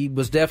 Yes, he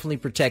was definitely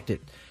protected.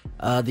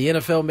 The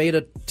NFL made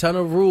a ton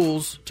of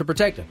rules to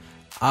protect him.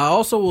 I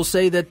also will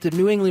say that the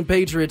New England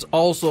Patriots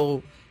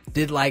also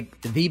did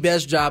the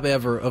best job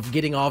ever of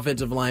getting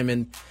offensive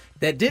linemen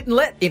that didn't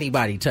let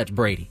anybody touch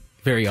Brady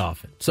very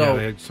often. So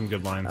they had some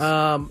good lines.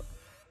 I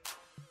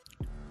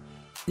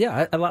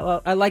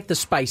like the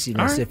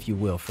spiciness, right, if you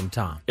will, from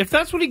Tom. If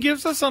that's what he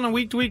gives us on a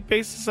week-to-week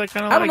basis, I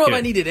kind of like it. I don't know if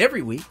I need it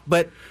every week,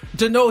 but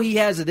to know he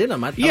has it in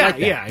him, I like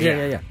that.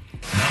 Yeah.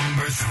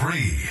 Number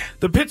 3.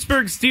 The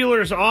Pittsburgh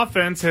Steelers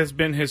offense has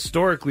been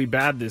historically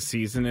bad this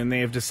season, and they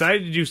have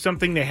decided to do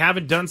something they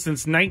haven't done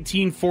since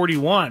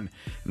 1941,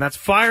 and that's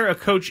fire a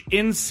coach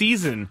in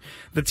season.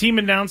 The team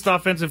announced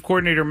offensive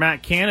coordinator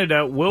Matt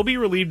Canada will be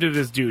relieved of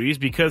his duties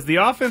because the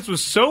offense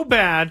was so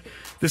bad.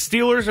 The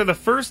Steelers are the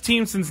first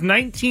team since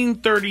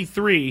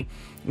 1933,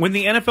 when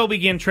the NFL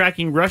began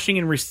tracking rushing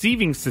and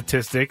receiving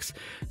statistics,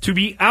 to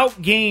be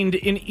outgained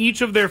in each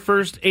of their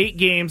first 8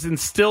 games and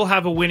still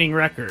have a winning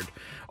record.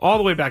 All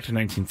the way back to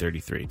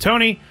 1933.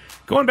 Tony,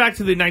 going back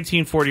to the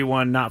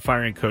 1941 not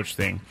firing coach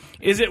thing,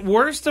 is it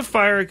worse to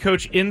fire a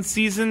coach in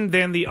season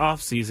than the off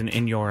season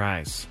in your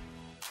eyes?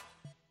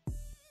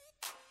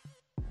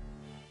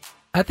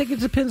 I think it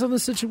depends on the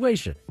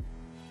situation.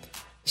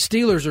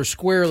 Steelers are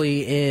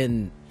squarely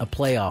in a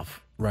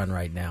playoff run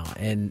right now,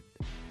 and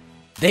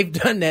they've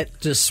done that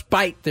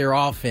despite their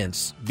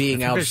offense being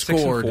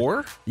outscored.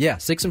 6-4? Yeah,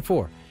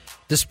 6-4.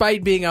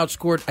 Despite being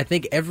outscored, I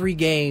think every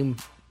game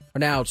are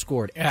now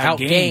outscored.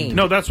 Outgained.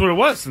 No, that's what it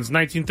was since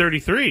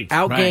 1933.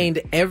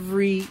 Outgained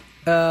every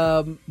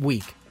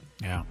week.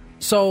 Yeah.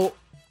 So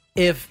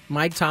if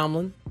Mike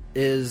Tomlin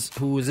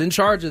who is in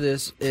charge of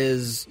this,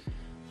 is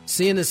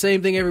seeing the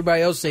same thing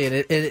everybody else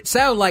saying. It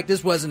sounded like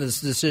this wasn't a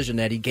decision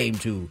that he came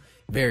to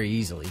very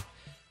easily.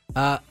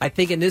 I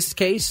think in this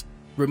case,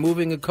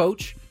 removing a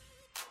coach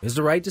is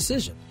the right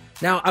decision.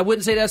 Now, I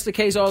wouldn't say that's the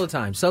case all the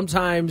time.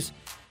 Sometimes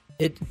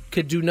it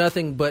could do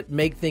nothing but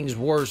make things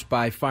worse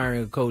by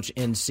firing a coach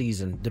in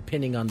season,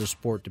 depending on the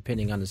sport,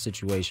 depending on the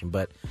situation.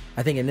 But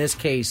I think in this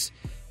case,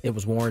 it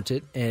was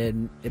warranted,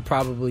 and it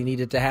probably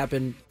needed to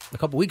happen a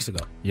couple weeks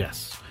ago.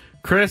 Yes.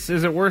 Chris,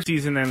 is it worse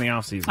season than the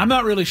offseason? I'm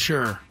not really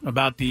sure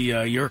about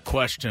the your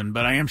question,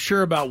 but I am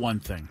sure about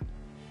one thing.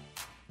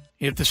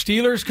 If the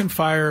Steelers can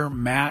fire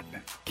Matt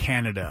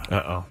Canada...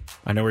 Uh-oh.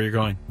 I know where you're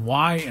going.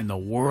 Why in the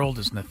world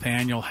is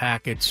Nathaniel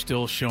Hackett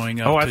still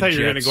showing up? Oh, I thought you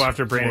were going to go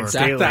after Brandon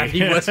Staley. I thought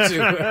he was too.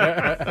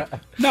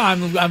 No,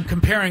 I'm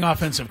comparing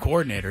offensive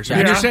coordinators. Yeah,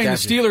 You're saying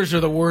gotcha. the Steelers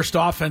are the worst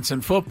offense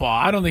in football.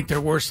 I don't think they're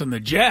worse than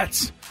the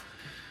Jets.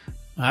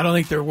 I don't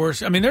think they're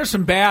worse. I mean, there's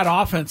some bad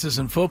offenses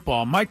in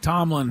football. Mike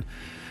Tomlin...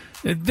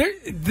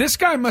 This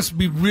guy must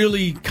be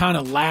really kind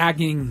of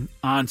lagging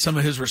on some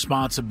of his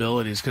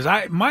responsibilities, because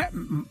I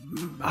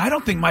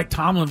don't think Mike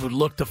Tomlin would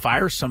look to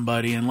fire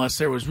somebody unless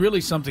there was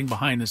really something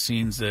behind the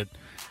scenes that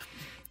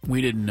we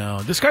didn't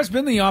know. This guy's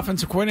been the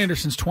offensive coordinator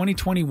since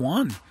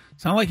 2021.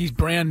 It's not like he's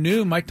brand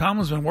new. Mike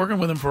Tomlin's been working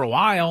with him for a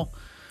while.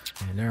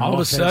 All of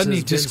a sudden,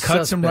 he just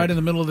cuts him right in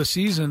the middle of the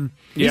season.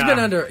 He's been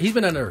under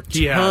a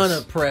ton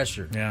of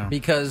pressure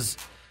because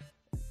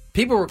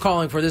people were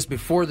calling for this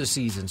before the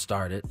season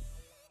started.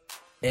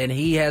 And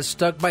he has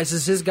stuck by, this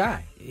is his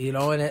guy, and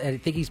I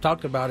think he's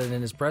talked about it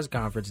in his press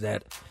conference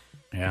that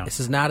this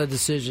is not a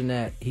decision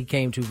that he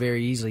came to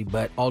very easily,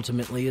 but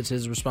ultimately it's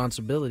his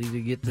responsibility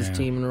to get this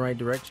team in the right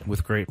direction.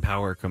 With great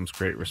power comes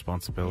great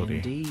responsibility.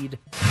 Indeed.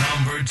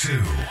 Number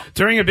 2.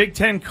 During a Big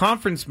Ten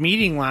conference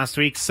meeting last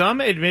week,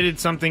 some admitted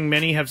something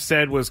many have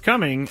said was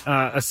coming.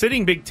 A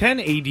sitting Big Ten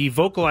AD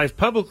vocalized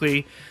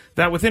publicly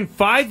that within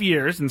 5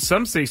 years, and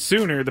some say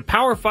sooner, the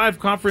Power 5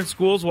 conference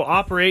schools will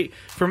operate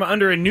from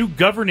under a new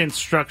governance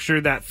structure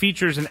that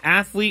features an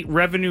athlete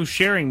revenue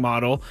sharing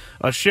model,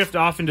 a shift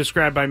often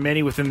described by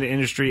many within the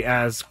industry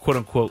as,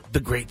 quote-unquote,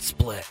 the great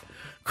split.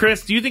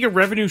 Chris, do you think a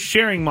revenue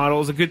sharing model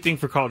is a good thing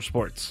for college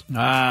sports?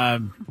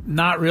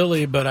 Not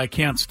really, but I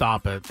can't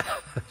stop it.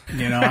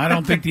 I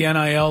don't think the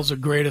NIL is the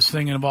greatest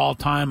thing of all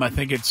time. I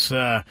think it's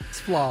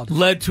flawed.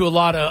 Led to a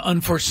lot of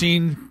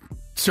unforeseen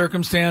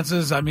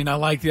circumstances. I mean, I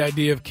like the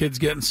idea of kids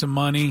getting some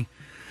money,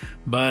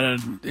 but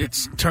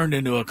it's turned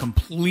into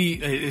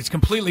it's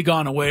completely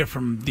gone away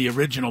from the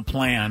original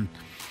plan.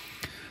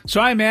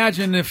 So I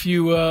imagine if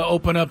you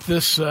open up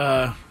this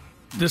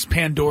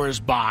Pandora's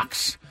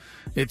box,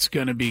 it's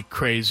going to be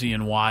crazy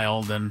and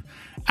wild and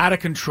out of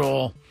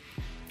control.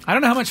 I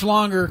don't know how much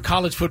longer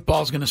college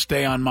football is going to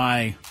stay on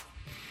my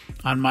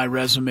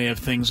resume of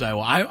things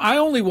I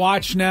only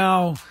watch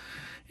now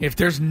if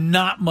there's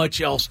not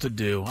much else to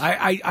do.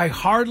 I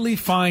hardly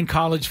find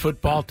college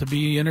football to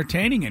be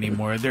entertaining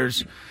anymore.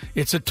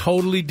 It's a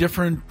totally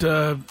different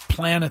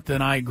planet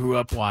than I grew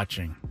up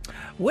watching.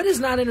 What is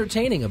not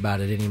entertaining about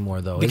it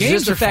anymore, though? The is games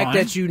this the are fact fine.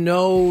 that you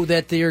know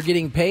that they're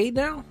getting paid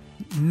now?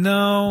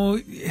 No,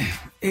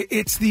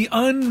 it's the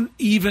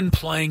uneven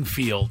playing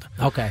field.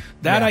 Okay,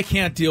 that I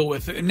can't deal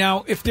with.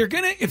 Now, if they're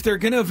gonna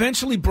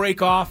eventually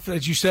break off,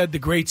 as you said, the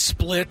great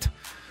split,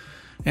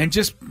 and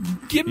just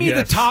give me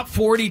the top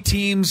 40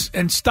 teams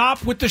and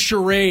stop with the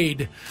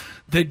charade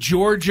that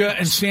Georgia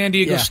and San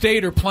Diego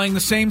State are playing the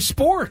same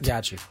sport.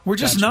 Got you. We're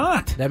just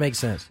not. That makes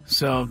sense.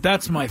 So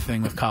that's my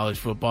thing with college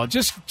football.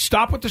 Just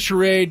stop with the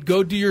charade.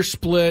 Go do your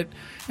split.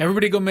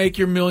 Everybody go make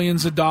your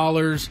millions of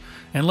dollars,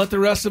 and let the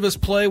rest of us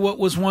play what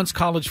was once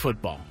college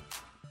football.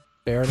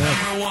 Fair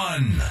enough. Number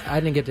 1. I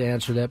didn't get to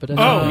answer that, but you're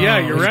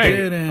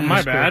right.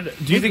 My bad.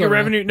 Good. Do you think a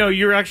revenue? No,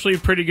 you're actually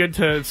pretty good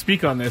to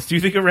speak on this. Do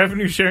you think a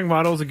revenue sharing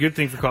model is a good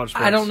thing for college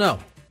sports? I don't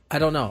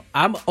know.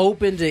 I'm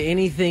open to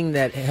anything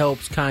that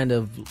helps kind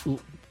of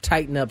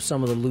tighten up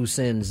some of the loose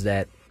ends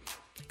that,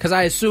 because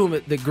I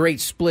assume the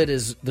great split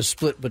is the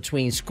split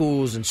between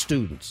schools and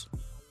students,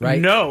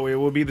 right? No, it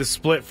will be the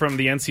split from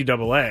the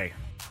NCAA.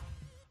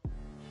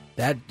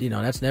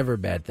 That's never a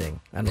bad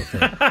thing. I don't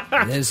think. The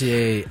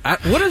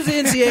NCAA. What does the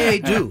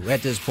NCAA do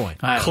at this point?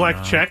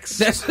 Collect checks.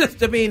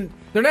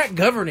 They're not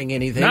governing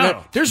anything.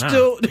 No, they're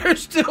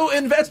still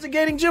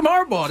investigating Jim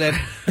Harbaugh. That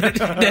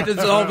has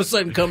all of a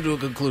sudden come to a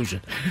conclusion.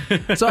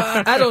 So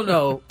I don't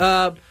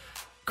know.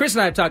 Chris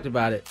and I have talked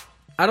about it.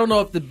 I don't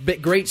know if the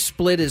great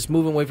split is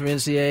moving away from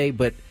NCAA,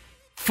 but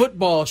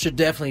football should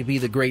definitely be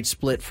the great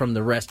split from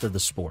the rest of the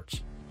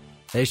sports.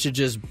 They should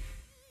just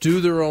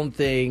do their own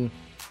thing.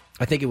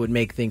 I think it would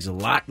make things a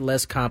lot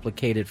less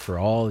complicated for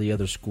all the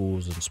other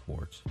schools and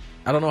sports.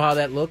 I don't know how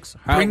that looks.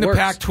 Bring the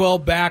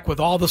Pac-12 back with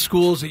all the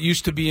schools that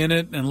used to be in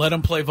it and let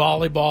them play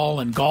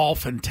volleyball and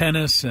golf and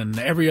tennis and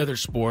every other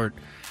sport.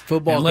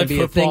 Football and let can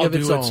be football a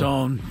thing of do its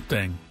own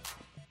thing.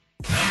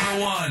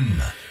 Number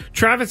 1.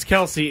 Travis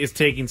Kelce is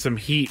taking some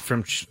heat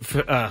from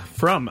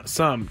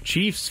some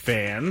Chiefs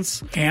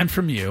fans. And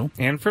from you.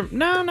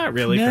 No, not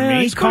really from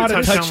me. He caught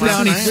a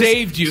touchdown. He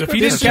saved you. If he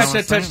didn't catch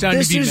that touchdown,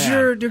 this you'd be is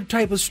mad. your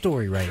type of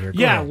story right here.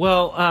 Go ahead.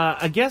 Well,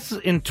 I guess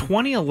in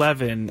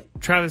 2011,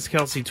 Travis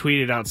Kelce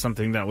tweeted out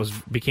something that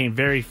became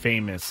very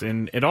famous,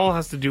 and it all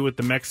has to do with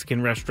the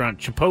Mexican restaurant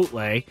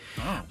Chipotle.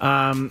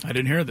 I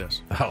didn't hear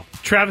this.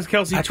 Travis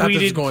Kelce I thought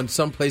this was tweeted... going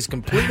someplace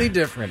completely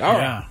different. All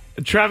right.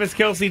 Travis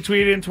Kelce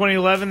tweeted in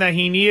 2011 that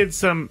he needed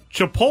some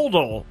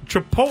Chipotle.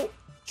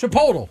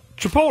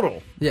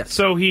 Yes.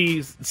 So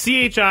he's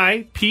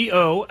Chipolte.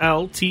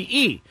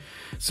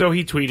 So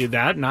he tweeted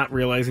that, not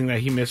realizing that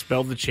he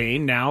misspelled the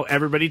chain. Now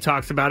everybody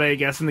talks about it, I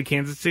guess, in the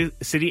Kansas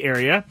City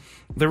area.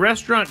 The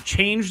restaurant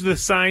changed the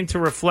sign to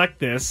reflect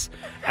this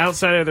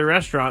outside of the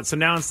restaurant. So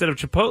now instead of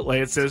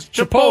Chipotle, it says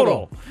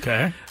Chipotle.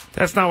 Okay.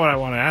 That's not what I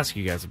want to ask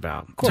you guys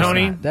about.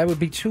 Tony, that would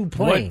be too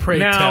plain. What, pray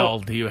tell,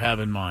 do you have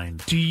in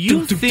mind? Do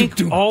you think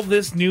all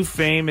this new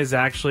fame is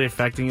actually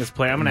affecting his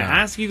play? I'm going to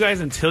ask you guys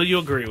until you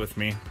agree with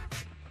me.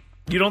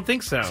 You don't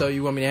think so? So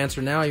you want me to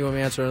answer now or you want me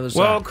to answer another side?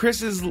 Well,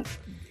 Chris has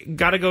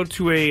got to go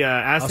to a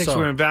Aztecs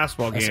women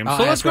basketball game. So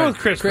let's go with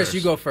Chris Chris, first.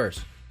 you go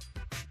first.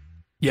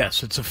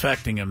 Yes, it's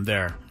affecting him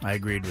there. I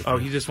agreed with you. Oh,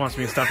 he just wants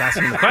me to stop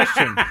asking the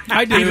question.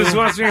 I do. He just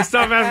wants me to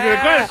stop asking the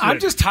question. I'm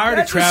just tired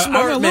of Travis. I'm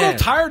a little man.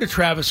 tired of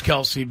Travis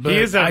Kelce, but He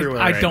is everywhere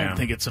I right don't now.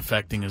 think it's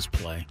affecting his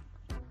play.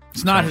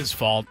 It's not his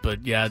fault,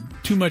 but yeah,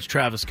 too much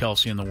Travis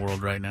Kelce in the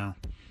world right now.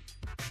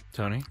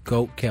 Tony?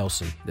 Goat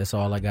Kelce. That's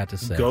all I got to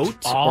say. Goat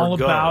All or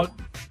go? about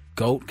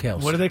Goat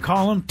Kelce. what do they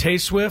call him? Tay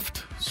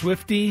Swift?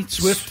 Swifty?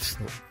 Swift?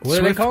 What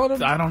are they calling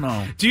him? I don't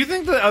know. Do you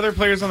think the other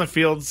players on the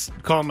fields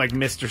call him like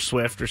Mr.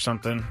 Swift or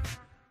something?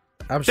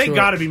 They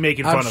got to be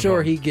making fun of him. I'm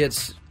sure he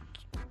gets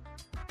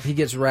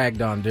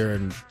ragged on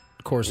during the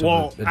course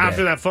of the day.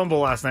 After that fumble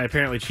last night,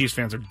 apparently Chiefs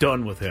fans are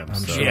done with him. I'm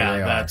so. sure Yeah,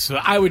 they are. that's.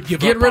 I would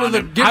give Get up rid on of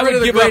him. the I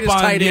would give up greatest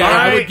on tight him. end.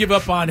 I would give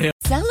up on him.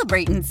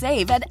 Celebrate and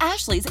save at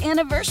Ashley's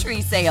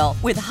Anniversary Sale.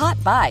 With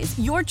Hot Buys,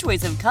 your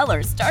choice of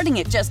colors starting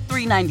at just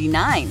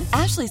 $3.99.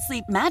 Ashley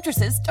Sleep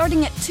mattresses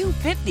starting at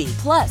 $2.50.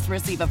 Plus,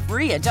 receive a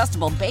free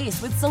adjustable base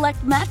with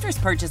select mattress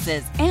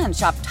purchases. And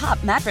shop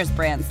top mattress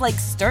brands like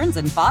Stearns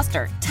 &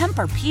 Foster,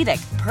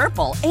 Tempur-Pedic,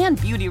 Purple, and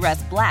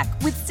Beautyrest Black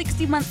with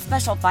 60-month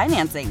special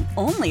financing.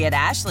 Only at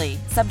Ashley.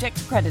 Subject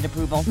to credit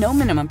approval. No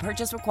minimum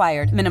purchase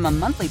required. Minimum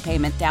monthly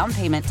payment, down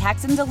payment,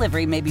 tax, and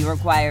delivery may be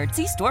required.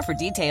 See store for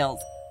details.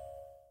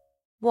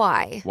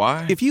 Why?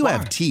 If you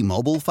have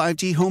T-Mobile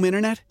 5G home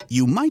internet,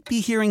 you might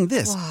be hearing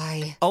this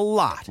Why? a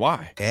lot.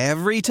 Why?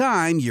 Every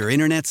time your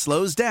internet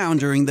slows down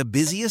during the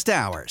busiest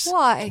hours.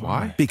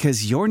 Why?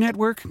 Because your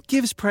network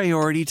gives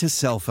priority to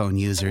cell phone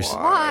users.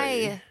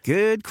 Why?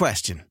 Good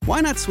question.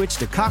 Why not switch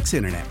to Cox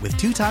Internet with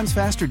 2 times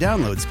faster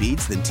download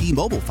speeds than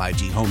T-Mobile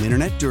 5G home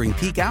internet during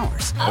peak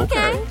hours?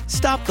 Okay.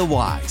 Stop the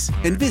whys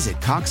and visit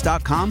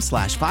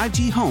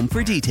cox.com/5G home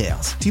for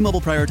details.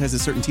 T-Mobile prioritizes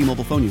certain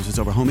T-Mobile phone users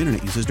over home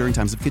internet users during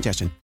times of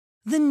congestion.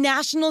 The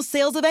national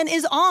sales event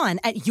is on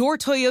at your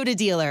Toyota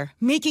dealer,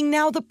 making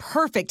now the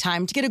perfect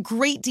time to get a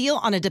great deal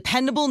on a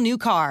dependable new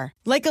car.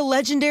 Like a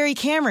legendary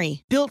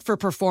Camry, built for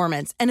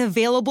performance and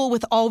available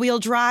with all-wheel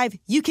drive,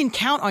 you can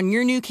count on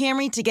your new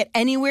Camry to get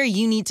anywhere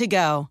you need to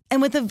go.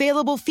 And with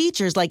available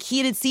features like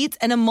heated seats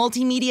and a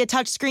multimedia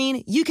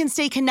touchscreen, you can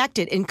stay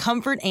connected in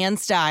comfort and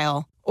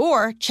style.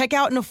 Or check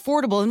out an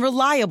affordable and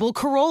reliable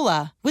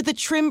Corolla with a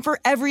trim for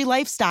every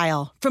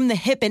lifestyle. From the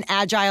hip and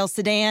agile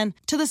sedan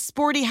to the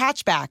sporty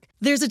hatchback,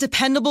 there's a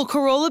dependable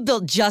Corolla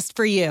built just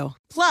for you.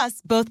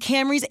 Plus, both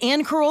Camrys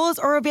and Corollas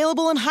are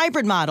available in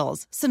hybrid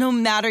models. So no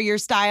matter your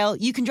style,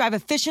 you can drive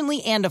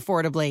efficiently and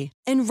affordably.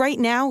 And right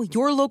now,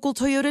 your local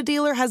Toyota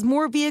dealer has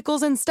more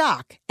vehicles in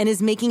stock and is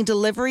making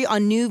delivery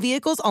on new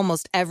vehicles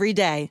almost every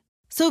day.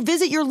 So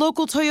visit your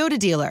local Toyota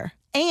dealer.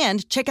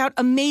 And check out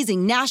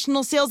amazing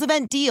national sales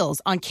event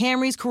deals on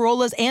Camrys,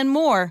 Corollas, and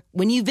more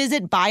when you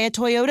visit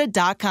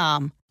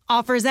buyatoyota.com.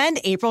 Offers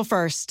end April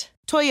 1st.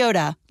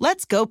 Toyota,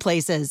 let's go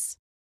places.